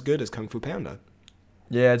not as good as Kung Fu Panda.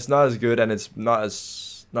 Yeah, it's not as good, and it's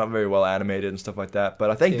not very well animated and stuff like that. But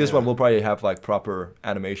I think this one will probably have like proper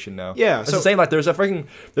animation now. Yeah, it's the same. Like there's a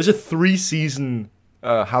 3-season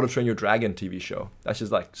How to Train Your Dragon TV show that's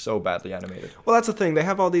just like so badly animated. Well, that's the thing. They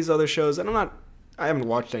have all these other shows, and I haven't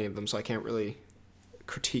watched any of them, so I can't really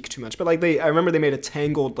critique too much. But like I remember they made a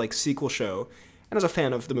Tangled like sequel show. And as a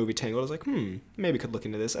fan of the movie Tangled, I was like, maybe could look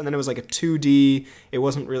into this. And then it was like a 2D. It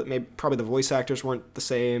wasn't really, probably the voice actors weren't the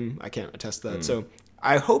same. I can't attest to that. So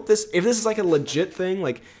I hope if this is like a legit thing,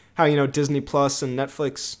 like how, Disney Plus and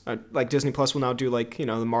Netflix, like Disney Plus will now do like,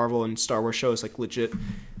 the Marvel and Star Wars shows, like legit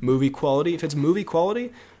movie quality. If it's movie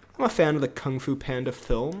quality, I'm a fan of the Kung Fu Panda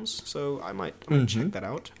films. So I might check that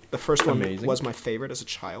out. The first one was my favorite as a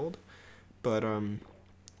child. But, and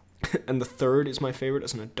the third is my favorite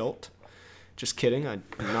as an adult. Just kidding. I'm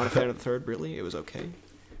not a fan of the third, really. It was okay.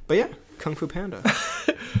 But yeah, Kung Fu Panda.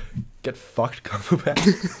 Get fucked, Kung Fu Panda.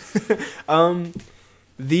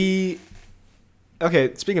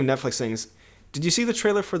 Okay, speaking of Netflix things, did you see the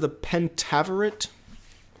trailer for the Pentaverate?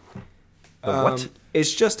 What?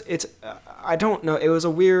 I don't know. It's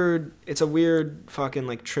a weird fucking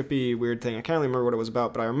like trippy weird thing. I can't really remember what it was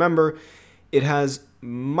about, but I remember it has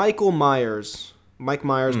Mike Myers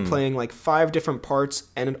playing like 5 different parts,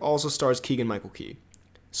 and it also stars Keegan-Michael Key.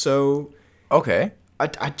 So, okay,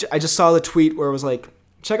 I just saw the tweet where it was like,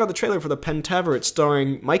 check out the trailer for the Pentaverate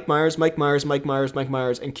starring Mike Myers,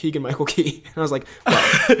 and Keegan-Michael Key. And I was like,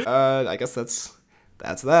 well, I guess that's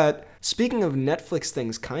that. Speaking of Netflix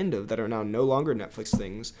things, kind of, that are now no longer Netflix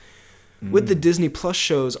things, with the Disney Plus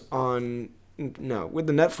shows with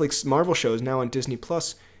the Netflix Marvel shows now on Disney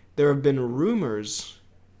Plus, there have been rumors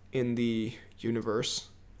in the universe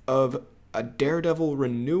of a Daredevil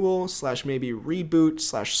renewal / maybe reboot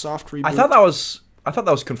 / soft reboot. I thought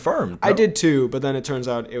that was confirmed. No? I did too, but then it turns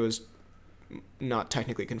out it was not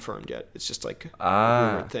technically confirmed yet. It's just like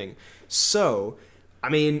a rumored thing. So, I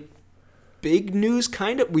mean, big news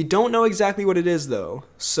kind of. We don't know exactly what it is though.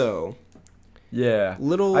 So, yeah.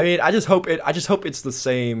 I mean, I just hope it's the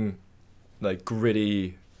same like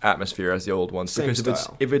gritty atmosphere as the old ones. Same because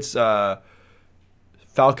style. if it's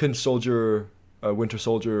Falcon Soldier, Winter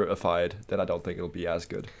Soldier-ified, then I don't think it'll be as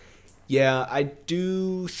good. Yeah, I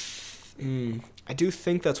do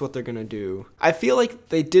think that's what they're gonna do. I feel like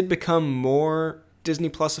they did become more Disney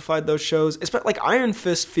Plus-ified, those shows. It's like Iron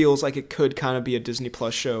Fist feels like it could kind of be a Disney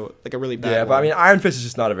Plus show, like a really bad one. Yeah, but I mean, Iron Fist is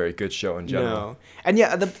just not a very good show in general. No. And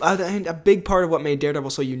yeah, a big part of what made Daredevil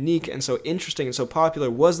so unique and so interesting and so popular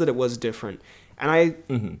was that it was different. And I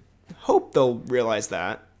hope they'll realize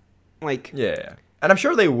that. Like, yeah. And I'm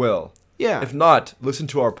sure they will. Yeah. If not, listen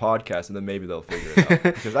to our podcast and then maybe they'll figure it out.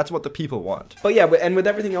 Because that's what the people want. But yeah, and with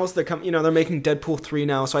everything else, they're making Deadpool 3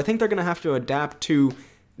 now. So I think they're going to have to adapt to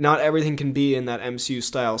not everything can be in that MCU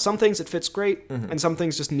style. Some things it fits great, and some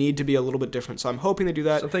things just need to be a little bit different. So I'm hoping they do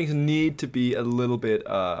that. Some things need to be a little bit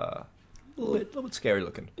scary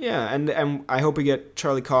looking. Yeah, and I hope we get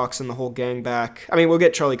Charlie Cox and the whole gang back. I mean, we'll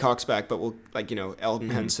get Charlie Cox back, but we'll, Eldon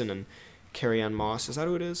Henson and Carrie-Anne Moss. Is that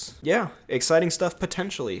who it is? Yeah, exciting stuff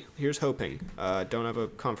potentially. Here's hoping. Don't have a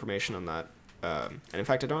confirmation on that. And in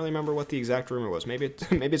fact, I don't really remember what the exact rumor was. Maybe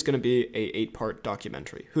it's going to be a 8-part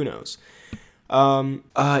documentary. Who knows? In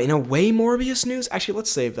a way Morbius news. Actually, let's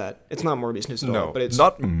save that. It's not Morbius news at all. But it's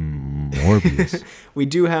not Morbius. We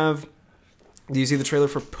do have. Do you see the trailer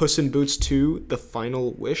for Puss in Boots 2: The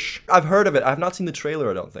Final Wish? I've heard of it. I've not seen the trailer.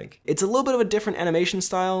 I don't think it's a little bit of a different animation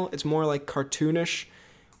style. It's more like cartoonish,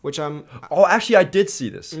 which I'm. Oh, actually, I did see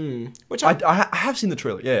this. Which I have seen the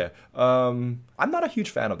trailer. Yeah. I'm not a huge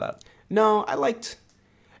fan of that. No, I liked.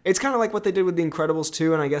 It's kind of like what they did with The Incredibles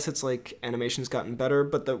 2, and I guess it's like animation's gotten better,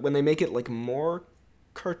 but when they make it like more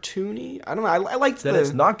cartoony, I don't know. I liked Then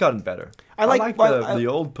it's not gotten better. I like the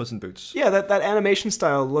old Puss in Boots. Yeah, that animation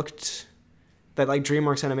style looked. That like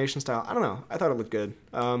DreamWorks animation style. I don't know. I thought it looked good.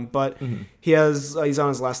 But he's on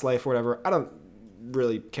his last life or whatever. I don't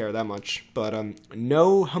really care that much. But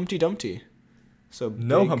no Humpty Dumpty. So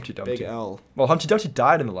no Humpty Dumpty. Big L. Well, Humpty Dumpty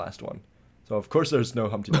died in the last one. So of course there's no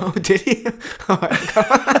Humpty Dumpty. Oh, did he?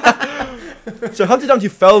 So Humpty Dumpty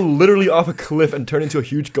fell literally off a cliff and turned into a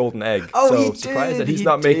huge golden egg. Oh, so he did. Surprised that he's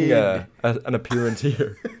not making an appearance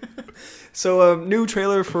here. So a new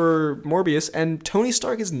trailer for Morbius, and Tony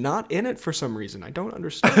Stark is not in it for some reason. I don't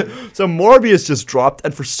understand. So Morbius just dropped,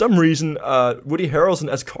 and for some reason, Woody Harrelson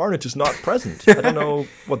as Carnage is not present. I don't know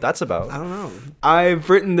what that's about. I don't know. I've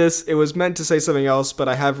written this. It was meant to say something else, but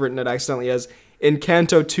I have written it accidentally as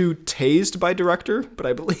Encanto 2 tased by director, but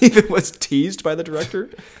I believe it was teased by the director.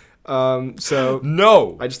 So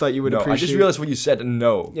no, I just thought you would appreciate. I just realized what you said.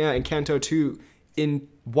 No. Yeah, Encanto 2.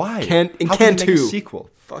 Why? Encanto How can they make a 2. sequel?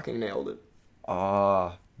 Fucking nailed it.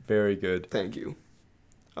 Ah, very good. Thank you.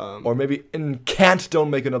 Or maybe don't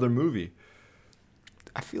make another movie.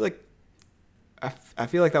 I feel like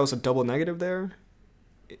that was a double negative there.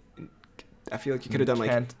 I feel like you could have done like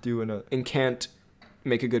Encant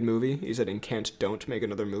make a good movie. You said Encant don't make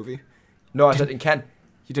another movie. No, I said Encant.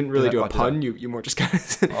 You didn't really do a pun. You more just kind of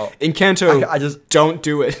said Oh. Encanto. I just don't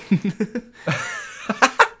do it.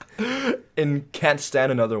 Can't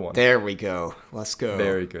stand another one. There we go. Let's go.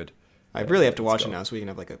 Very good. I really have to watch it now so we can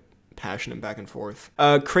have like a passionate back and forth.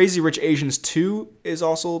 Crazy Rich Asians 2 is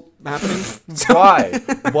also happening. Why?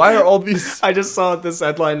 Why are all these... I just saw this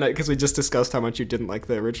headline because we just discussed how much you didn't like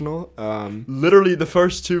the original. Literally the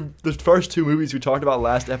first two movies we talked about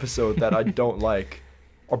last episode that I don't like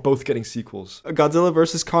are both getting sequels. Godzilla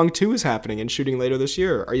vs. Kong 2 is happening and shooting later this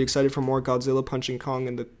year. Are you excited for more Godzilla punching Kong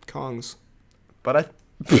and the Kongs? But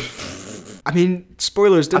I mean,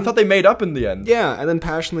 spoilers. I thought they made up in the end. Yeah, and then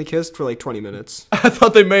passionately kissed for like 20 minutes. I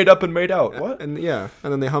thought they made up and made out. What? And yeah,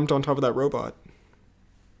 and then they humped on top of that robot.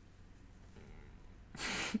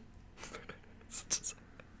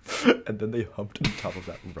 And then they humped on top of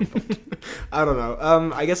that robot. I don't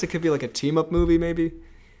know. I guess it could be like a team-up movie, maybe.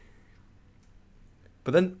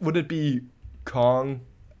 But then, would it be Kong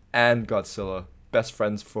and Godzilla best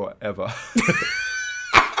friends forever?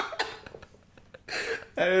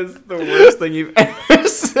 That is the worst thing you've ever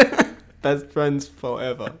said. Best friends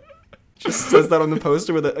forever. Just says that on the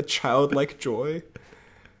poster with a childlike joy.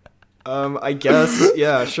 I guess,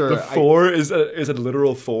 yeah, sure. The 4 is a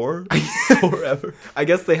literal 4 forever. I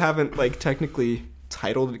guess they haven't like technically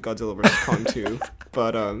titled it Godzilla vs. Kong 2,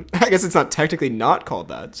 but I guess it's not technically not called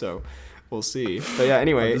that, so we'll see. But yeah,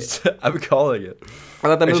 anyway, I'm calling it. I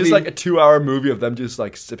thought that it's movie, just like a 2-hour movie of them just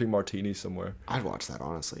like sipping martinis somewhere. I'd watch that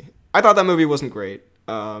honestly. I thought that movie wasn't great,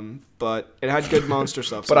 but it had good monster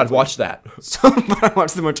stuff. But I'd watch that. But I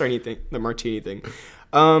watched the martini thing.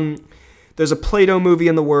 There's a Play-Doh movie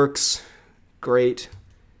in the works. Great.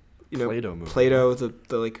 Play-Doh movie. Play-Doh,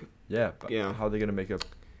 the like. Yeah. But yeah. How are they gonna make a?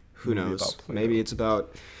 Who knows? About Maybe it's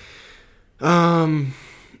about. Nah.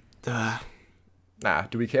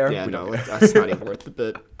 Do we care? Yeah, we no, don't care. that's not even worth the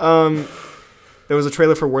bit. There was a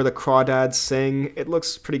trailer for Where the Crawdads Sing. It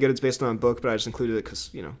looks pretty good. It's based on a book, but I just included it because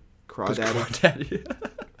Crawdaddy.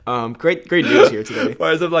 Great news here today.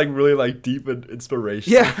 Why is it like really like deep and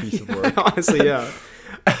inspirational piece of work? Honestly, yeah.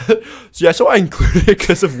 So I included it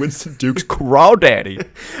because of Winston Duke's Crawdaddy.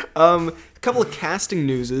 A couple of casting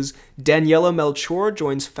newses. Daniela Melchior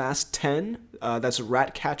joins Fast 10. That's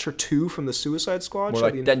Ratcatcher 2 from the Suicide Squad. More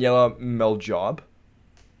like Daniela Meljob.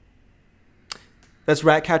 That's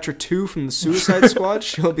Ratcatcher 2 from the Suicide Squad.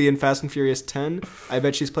 She'll be in Fast and Furious 10. I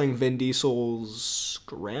bet she's playing Vin Diesel's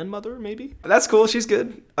grandmother, maybe? That's cool. She's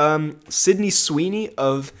good. Sydney Sweeney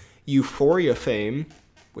of Euphoria fame,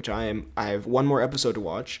 which I have one more episode to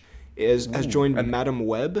watch, has joined Madam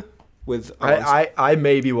Web with... I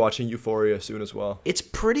may be watching Euphoria soon as well. It's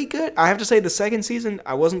pretty good. I have to say, the second season,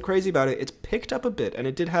 I wasn't crazy about it. It's picked up a bit, and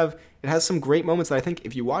it has some great moments that I think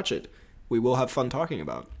if you watch it, we will have fun talking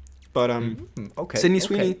about. But Sydney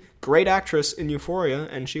Sweeney, great actress in Euphoria,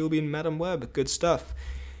 and she will be in Madam Web. Good stuff.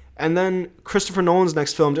 And then Christopher Nolan's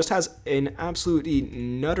next film just has an absolutely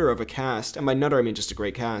nutter of a cast. And by nutter, I mean just a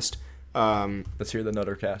great cast. Let's hear the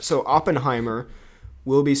nutter cast. So Oppenheimer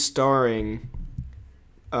will be starring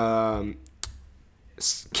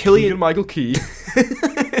Killian Michael Key.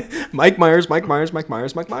 Mike Myers.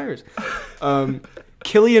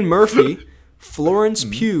 Cillian Murphy Florence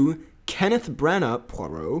Pugh, Kenneth Branagh,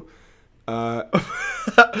 Poirot.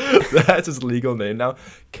 That's his legal name now.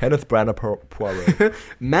 Kenneth Branagh Poirot.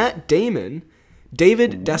 Matt Damon,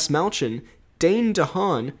 David Dasmalchian, Dane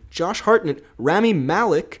DeHaan, Josh Hartnett, Rami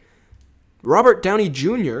Malek, Robert Downey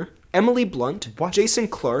Jr., Emily Blunt, Jason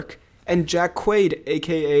Clarke, and Jack Quaid,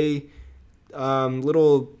 a.k.a.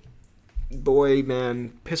 Little boy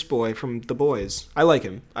man, Piss Boy from The Boys. I like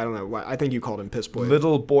him. I don't know why. I think you called him Piss Boy.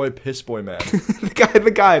 Little boy Piss Boy man.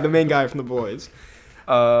 the main guy from The Boys.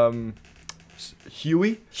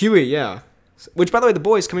 Huey, yeah. Which, by the way, The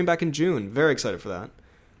Boys coming back in June. Very excited for that.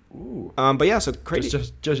 Ooh. But yeah, so crazy.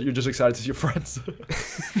 You're just excited to see your friends.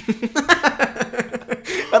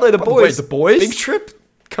 By the way, The Boys. Wait, The Boys? Big trip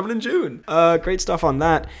coming in June. Great stuff on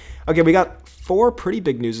that. Okay, we got 4 pretty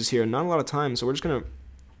big newses here. Not a lot of time, so we're just gonna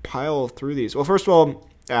pile through these. Well, first of all,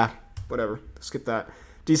 whatever. Skip that.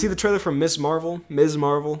 Do you see the trailer for Ms. Marvel,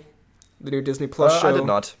 the new Disney Plus show? I did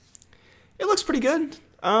not. It looks pretty good.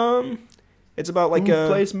 It's about like Who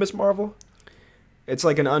plays Miss Marvel? It's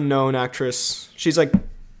like an unknown actress. She's like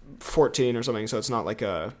 14 or something, so it's not like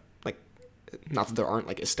not that there aren't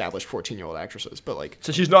like established 14-year-old actresses, but like.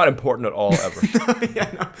 So she's not important at all ever.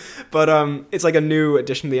 Yeah, no. But it's like a new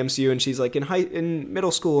addition to the MCU, and she's like in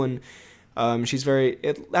middle school, and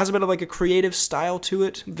it has a bit of like a creative style to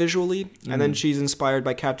it visually, and then she's inspired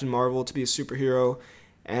by Captain Marvel to be a superhero,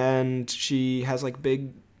 and she has like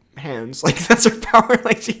big hands, like that's her power.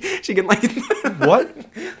 Like she can like what?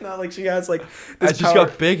 No, like she has like this she's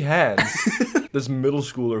got big hands. This middle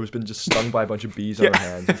schooler who's been just stung by a bunch of bees on her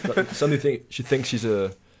hands. Suddenly she thinks she's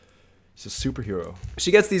a superhero. She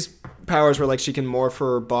gets these powers where like she can morph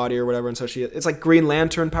her body or whatever, and so it's like Green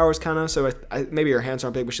Lantern powers kind of. So maybe her hands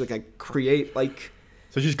aren't big, but she like create like.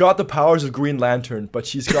 So she's got the powers of Green Lantern, but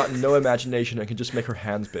she's got no imagination and can just make her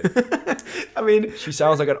hands big. I mean, she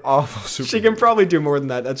sounds like an awful superhero. She can probably do more than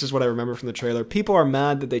that. That's just what I remember from the trailer. People are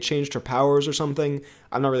mad that they changed her powers or something.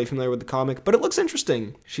 I'm not really familiar with the comic, but it looks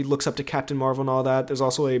interesting. She looks up to Captain Marvel and all that. There's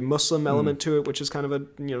also a Muslim element to it, which is kind of a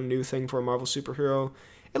new thing for a Marvel superhero.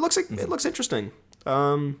 It looks interesting.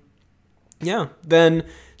 Yeah. Then,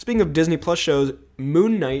 speaking of Disney Plus shows,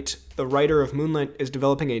 Moon Knight, the writer of Moon Knight, is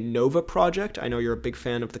developing a Nova project. I know you're a big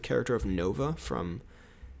fan of the character of Nova from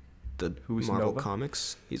the Marvel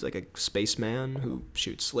comics. He's like a spaceman who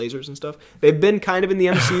shoots lasers and stuff. They've been kind of in the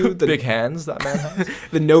MCU. Big hands that man has.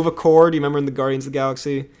 The Nova Corps, do you remember in the Guardians of the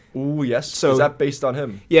Galaxy? Ooh, yes. So, is that based on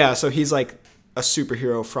him? Yeah, so he's like a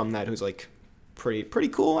superhero from that who's like pretty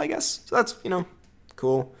cool, I guess. So that's,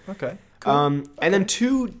 cool. Okay. Cool. And then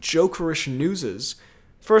 2 Jokerish newses.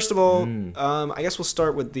 First of all, I guess we'll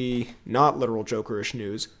start with the not literal Jokerish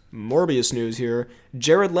news. Morbius news here.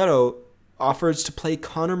 Jared Leto offers to play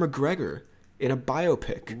Conor McGregor in a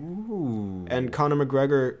biopic. Ooh. And Conor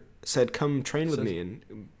McGregor said, come train with me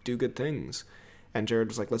and do good things. And Jared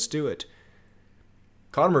was like, let's do it.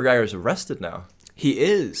 Conor McGregor's arrested now. He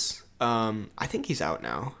is. I think he's out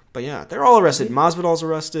now. But yeah, they're all arrested. Masvidal's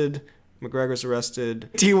arrested. McGregor's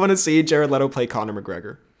arrested. Do you want to see Jared Leto play Conor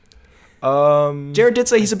McGregor? Jared did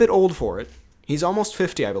say he's a bit old for it. He's almost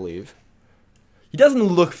 50, I believe. He doesn't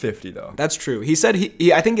look 50, though. That's true. He said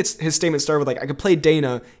he I think his statement started with like, I could play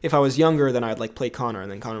Dana if I was younger, then I'd like play Conor.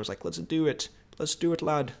 And then Conor was like, let's do it. Let's do it,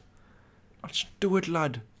 lad. Let's do it,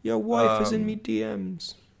 lad. Your wife is in me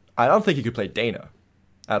DMs. I don't think he could play Dana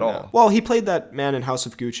at all. Well, he played that man in House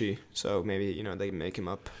of Gucci, so maybe, they can make him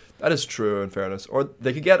up. That is true, in fairness. Or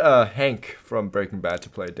they could get Hank from Breaking Bad to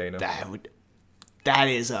play Dana. That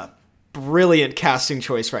is a brilliant casting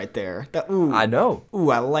choice right there. I know.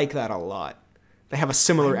 Ooh, I like that a lot. They have a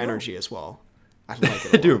similar energy as well. I like it a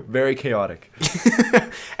lot. They do. Very chaotic.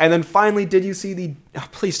 And then finally, did you see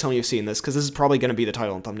please tell me you've seen this, because this is probably going to be the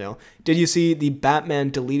title and thumbnail. Did you see the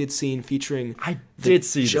Batman deleted scene featuring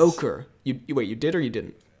see Joker? Wait, you did or you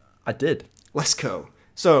didn't? I did. Let's go.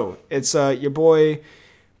 So, it's your boy,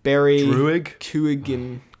 Barry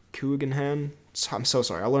Coogan. I'm so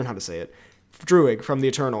sorry. I'll learn how to say it. Druig from the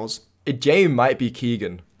Eternals. It might be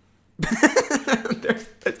Keegan.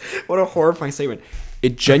 What a horrifying statement.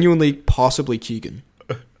 It genuinely possibly Keegan.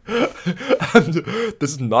 This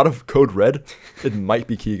is not a code red. It might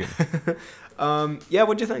be Keegan. Yeah,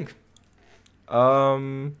 what'd you think?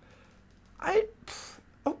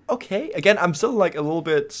 Okay. Again, I'm still like a little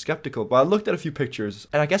bit skeptical, but I looked at a few pictures,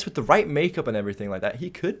 and I guess with the right makeup and everything like that, he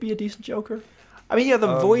could be a decent Joker. I mean, yeah,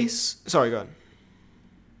 the voice. Sorry, go on.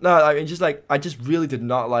 No, I mean, I just really did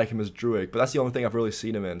not like him as Druig, but that's the only thing I've really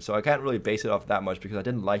seen him in, so I can't really base it off that much because I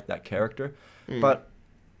didn't like that character. But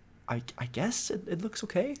I guess it looks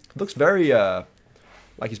okay. It looks very,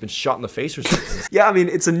 like he's been shot in the face or something. Yeah, I mean,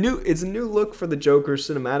 it's a new look for the Joker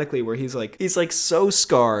cinematically, where he's like so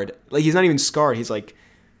scarred. Like he's not even scarred.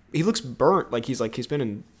 He looks burnt. Like he's been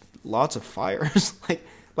in lots of fires.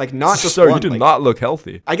 like not just Sir, one. you do like, not look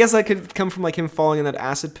healthy. I guess that could come from like him falling in that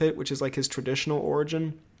acid pit, which is like his traditional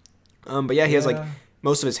origin. But yeah, he has like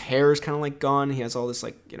most of his hair is kind of like gone. He has all this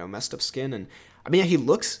like messed up skin, and I mean, yeah, he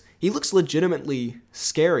looks legitimately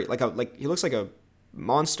scary. Like he looks like a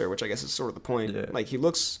monster, which I guess is sort of the point. Yeah. Like he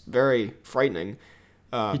looks very frightening.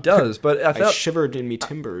 He does, but I felt shivered in me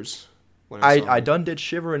timbers when I saw him. I done did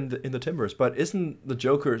shiver in the timbers. But isn't the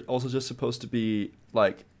Joker also just supposed to be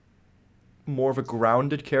like more of a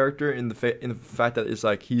grounded character in the fact that it's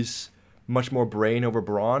like he's much more brain over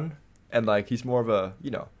brawn, and like he's more of a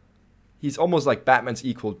he's almost like Batman's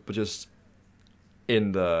equal, but just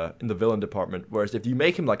in the villain department. Whereas if you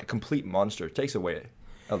make him like a complete monster, it takes away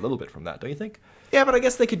a little bit from that, don't you think? Yeah, but I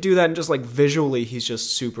guess they could do that, and just like visually, he's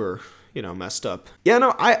just super, messed up. Yeah,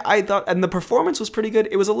 no, I thought, and the performance was pretty good.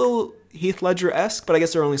 It was a little Heath Ledger-esque, but I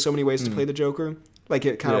guess there are only so many ways to play the Joker. Like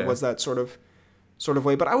it kind of was that sort of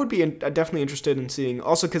way. But I would be definitely interested in seeing,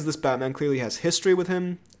 also because this Batman clearly has history with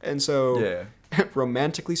him, and so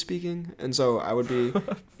romantically speaking, and so I would be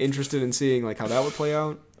interested in seeing like how that would play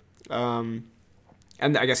out.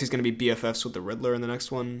 And I guess he's going to be BFFs with the Riddler in the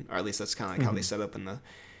next one, or at least that's kind of like how they set up in the.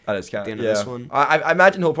 That is kind of this one. I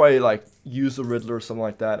imagine he'll probably like use the Riddler or something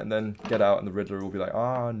like that, and then get out, and the Riddler will be like,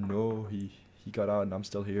 no, he got out, and I'm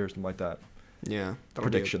still here, or something like that. Yeah,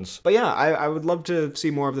 predictions. But yeah, I would love to see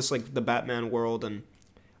more of this, like the Batman world, and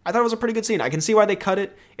I thought it was a pretty good scene. I can see why they cut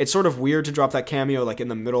it. It's sort of weird to drop that cameo like in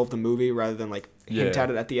the middle of the movie rather than like hint at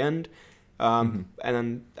it at the end. And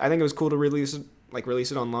then I think it was cool to release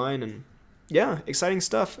it online, and yeah, exciting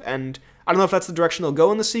stuff. And I don't know if that's the direction they'll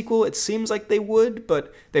go in the sequel. It seems like they would,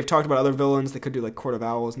 but they've talked about other villains. They could do like Court of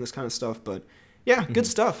Owls and this kind of stuff. But yeah, good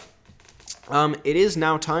stuff. It is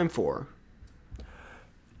now time for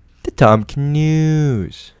the Tom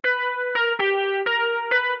News.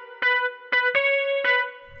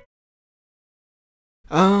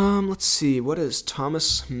 Let's see. What is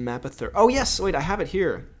Thomas Mapother? Oh yes, wait, I have it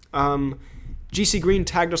here. GC Green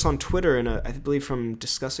tagged us on Twitter in I believe from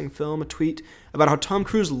Discussing Film, a tweet about how Tom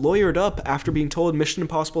Cruise lawyered up after being told Mission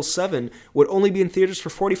Impossible 7 would only be in theaters for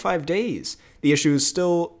 45 days. The issue is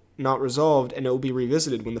still not resolved, and it will be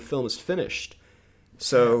revisited when the film is finished.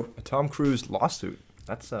 So a Tom Cruise lawsuit.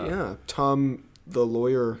 That's Tom the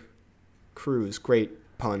lawyer Cruise.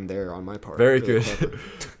 Great pun there on my part. Very really good.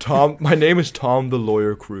 Tom, my name is Tom the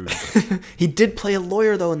lawyer Cruise. He did play a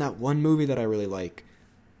lawyer though in that one movie that I really like.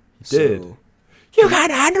 He did. You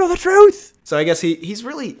can't handle the truth. So I guess he's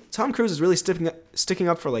really Tom Cruise is really sticking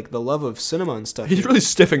up for like the love of cinema and stuff. He's really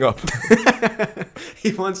stiffing up.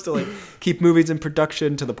 He wants to like keep movies in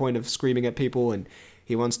production to the point of screaming at people, and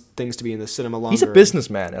he wants things to be in the cinema longer. He's a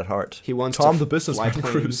businessman at heart. He wants Tom the businessman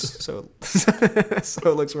Cruise. So it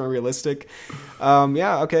looks more realistic.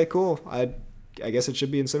 Yeah. Okay. Cool. I guess it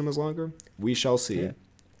should be in cinemas longer. We shall see. Yeah.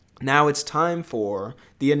 Now it's time for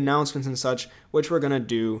the announcements and such, which we're gonna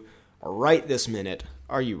do right this minute.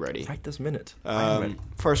 Are you ready? Right this minute.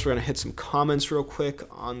 First, we're going to hit some comments real quick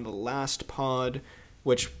on the last pod,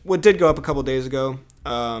 which did go up a couple days ago.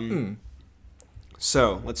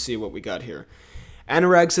 So, let's see what we got here.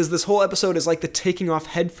 Anurag says, this whole episode is like the taking off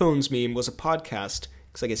headphones meme was a podcast,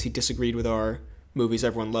 because I guess he disagreed with our movies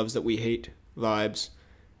everyone loves that we hate vibes.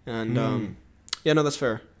 And, yeah, no, that's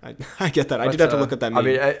fair. I get that. I did have to look at that meme. I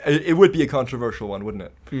mean, it would be a controversial one,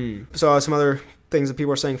 wouldn't it? So, some other things that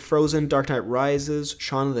people are saying: Frozen, Dark Knight Rises,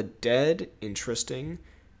 Shaun of the Dead. Interesting.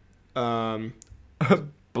 Blocked.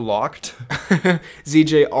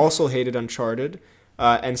 ZJ also hated Uncharted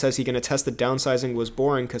and says he can attest that downsizing was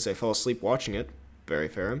boring because I fell asleep watching it. Very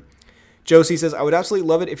fair. Josie says, I would absolutely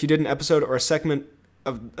love it if you did an episode or a segment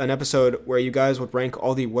of an episode where you guys would rank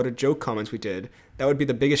all the what a joke comments we did. That would be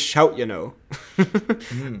the biggest shout, you know.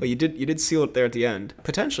 But you did seal it there at the end.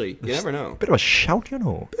 Potentially. You never know. Bit of a shout, you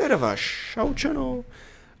know.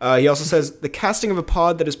 He also says, the casting of a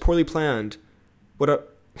pod that is poorly planned. The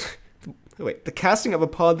casting of a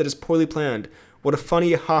pod that is poorly planned. What a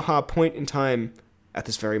funny haha point in time at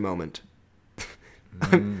this very moment.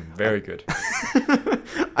 Very good.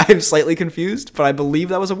 I'm slightly confused, but I believe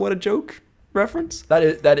that was a what a joke reference.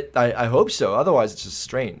 I hope so. Otherwise, it's just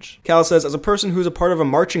strange. Cal says, as a person who's a part of a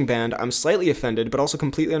marching band, I'm slightly offended, but also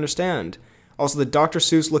completely understand. Also, the Dr.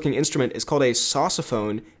 Seuss-looking instrument is called a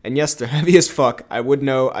sausaphone, and yes, they're heavy as fuck. I would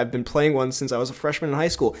know. I've been playing one since I was a freshman in high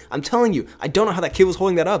school. I'm telling you, I don't know how that kid was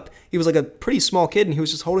holding that up. He was like a pretty small kid, and he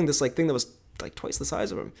was just holding this like thing that was like twice the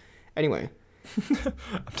size of him. Anyway,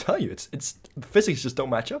 I'm telling you, it's the physics just don't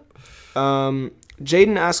match up.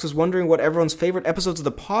 Jaden asks, was wondering what everyone's favorite episodes of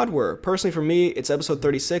the pod were. Personally, for me, it's episode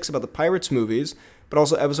 36 about the Pirates movies, but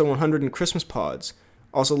also episode 100 and Christmas pods.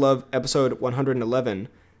 Also love episode 111.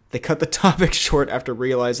 They cut the topic short after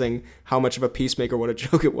realizing how much of a peacemaker, what a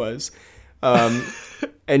joke it was.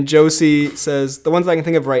 And Josie says, the ones I can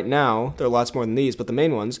think of right now, there are lots more than these, but the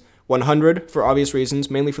main ones, 100 for obvious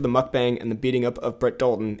reasons, mainly for the mukbang and the beating up of Brett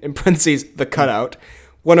Dalton, in parentheses, the cutout.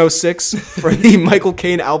 106 for the Michael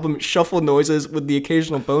Caine album Shuffle Noises with the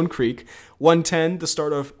occasional Bone Creek. 110, the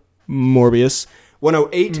start of Morbius.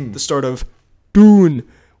 108, the start of Dune.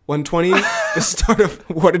 120, the start of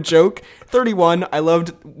What a Joke. 31, I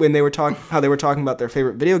loved when they were how they were talking about their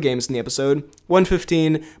favorite video games in the episode.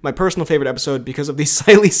 115, my personal favorite episode because of the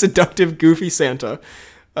slightly seductive Goofy Santa.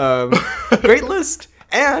 Great list.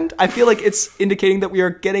 And I feel like it's indicating that we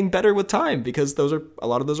are getting better with time because a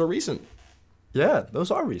lot of those are recent. Yeah,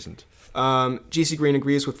 those are recent. GC Green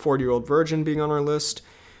agrees with 40-Year-Old Virgin being on our list.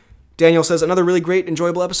 Daniel says, another really great,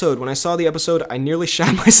 enjoyable episode. When I saw the episode, I nearly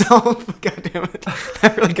shat myself. God damn it.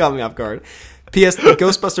 That really caught me off guard. P.S. The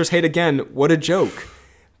Ghostbusters hate again. What a joke.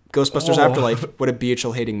 Ghostbusters Afterlife. What a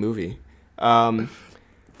BHL-hating movie.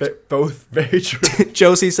 Both very true.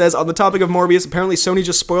 Josie says, on the topic of Morbius, apparently Sony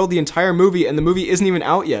just spoiled the entire movie, and the movie isn't even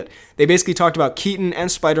out yet. They basically talked about Keaton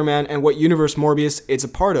and Spider-Man and what universe Morbius is a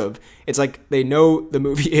part of. It's like they know the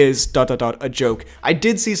movie is ... a joke. I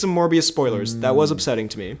did see some Morbius spoilers. That was upsetting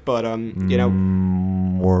to me, but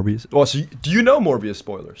Morbius. Well, so do you know Morbius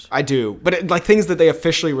spoilers? I do, but like things that they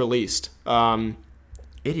officially released.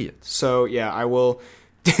 Idiots. So yeah, I will.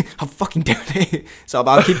 How fucking dare they? So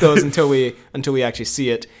I'll keep those until we actually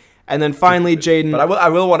see it. And then finally, Jaden. But I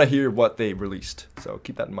will want to hear what they released. So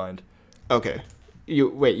keep that in mind. Okay.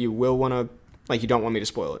 You will want to, like, you don't want me to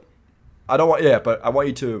spoil it. I don't want. Yeah, but I want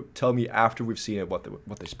you to tell me after we've seen it what they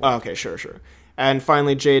spoiled. Oh, okay, sure. And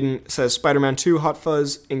finally, Jaden says Spider-Man 2, Hot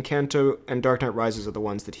Fuzz, Encanto, and Dark Knight Rises are the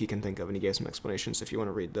ones that he can think of, and he gave some explanations if you want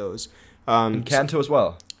to read those. Encanto as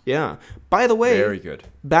well. Yeah. By the way, very good.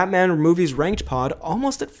 Batman Movies Ranked Pod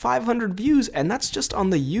almost at 500 views, and that's just on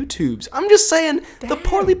the YouTubes. I'm just saying, the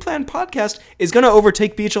Poorly Planned Podcast is going to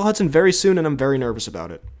overtake BHL Hudson very soon, and I'm very nervous about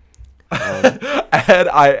it. And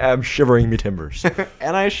I am shivering me timbers.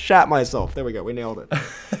 And I shat myself. There we go. We nailed it.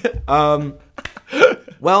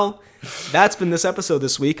 Well, that's been this episode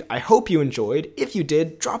this week. I hope you enjoyed. If you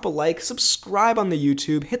did, drop a like, subscribe on the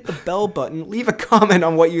YouTube, hit the bell button, leave a comment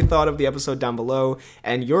on what you thought of the episode down below,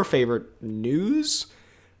 and your favorite news.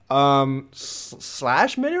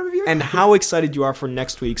 Slash mini review? And how excited you are for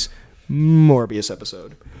next week's Morbius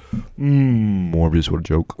episode. Morbius, what a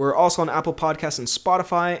joke. We're also on Apple Podcasts and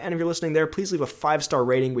Spotify, and if you're listening there, please leave a 5-star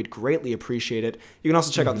rating. We'd greatly appreciate it. You can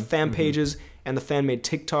also check out the fan pages and the fan-made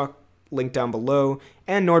TikTok link down below,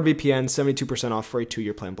 and NordVPN, 72% off for a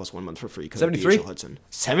 2-year plan plus 1 month for free. 73? Hudson.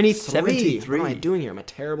 73? What am I doing here? I'm a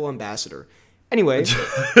terrible ambassador. Anyway,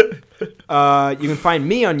 you can find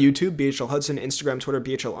me on YouTube, BHL Hudson, Instagram, Twitter,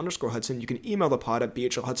 BHL_Hudson. You can email the pod at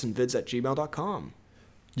bhlhudsonvids@gmail.com.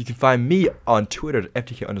 You can find me on Twitter at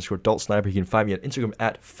FTK_DaltSniper. You can find me on Instagram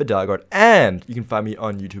at Fidalgard. And you can find me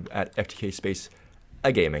on YouTube at FTK Space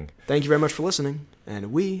a Gaming. Thank you very much for listening,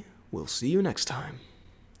 and we will see you next time.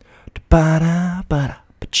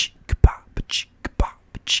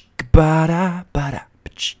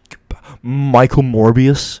 Michael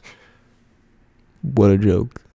Morbius. What a joke.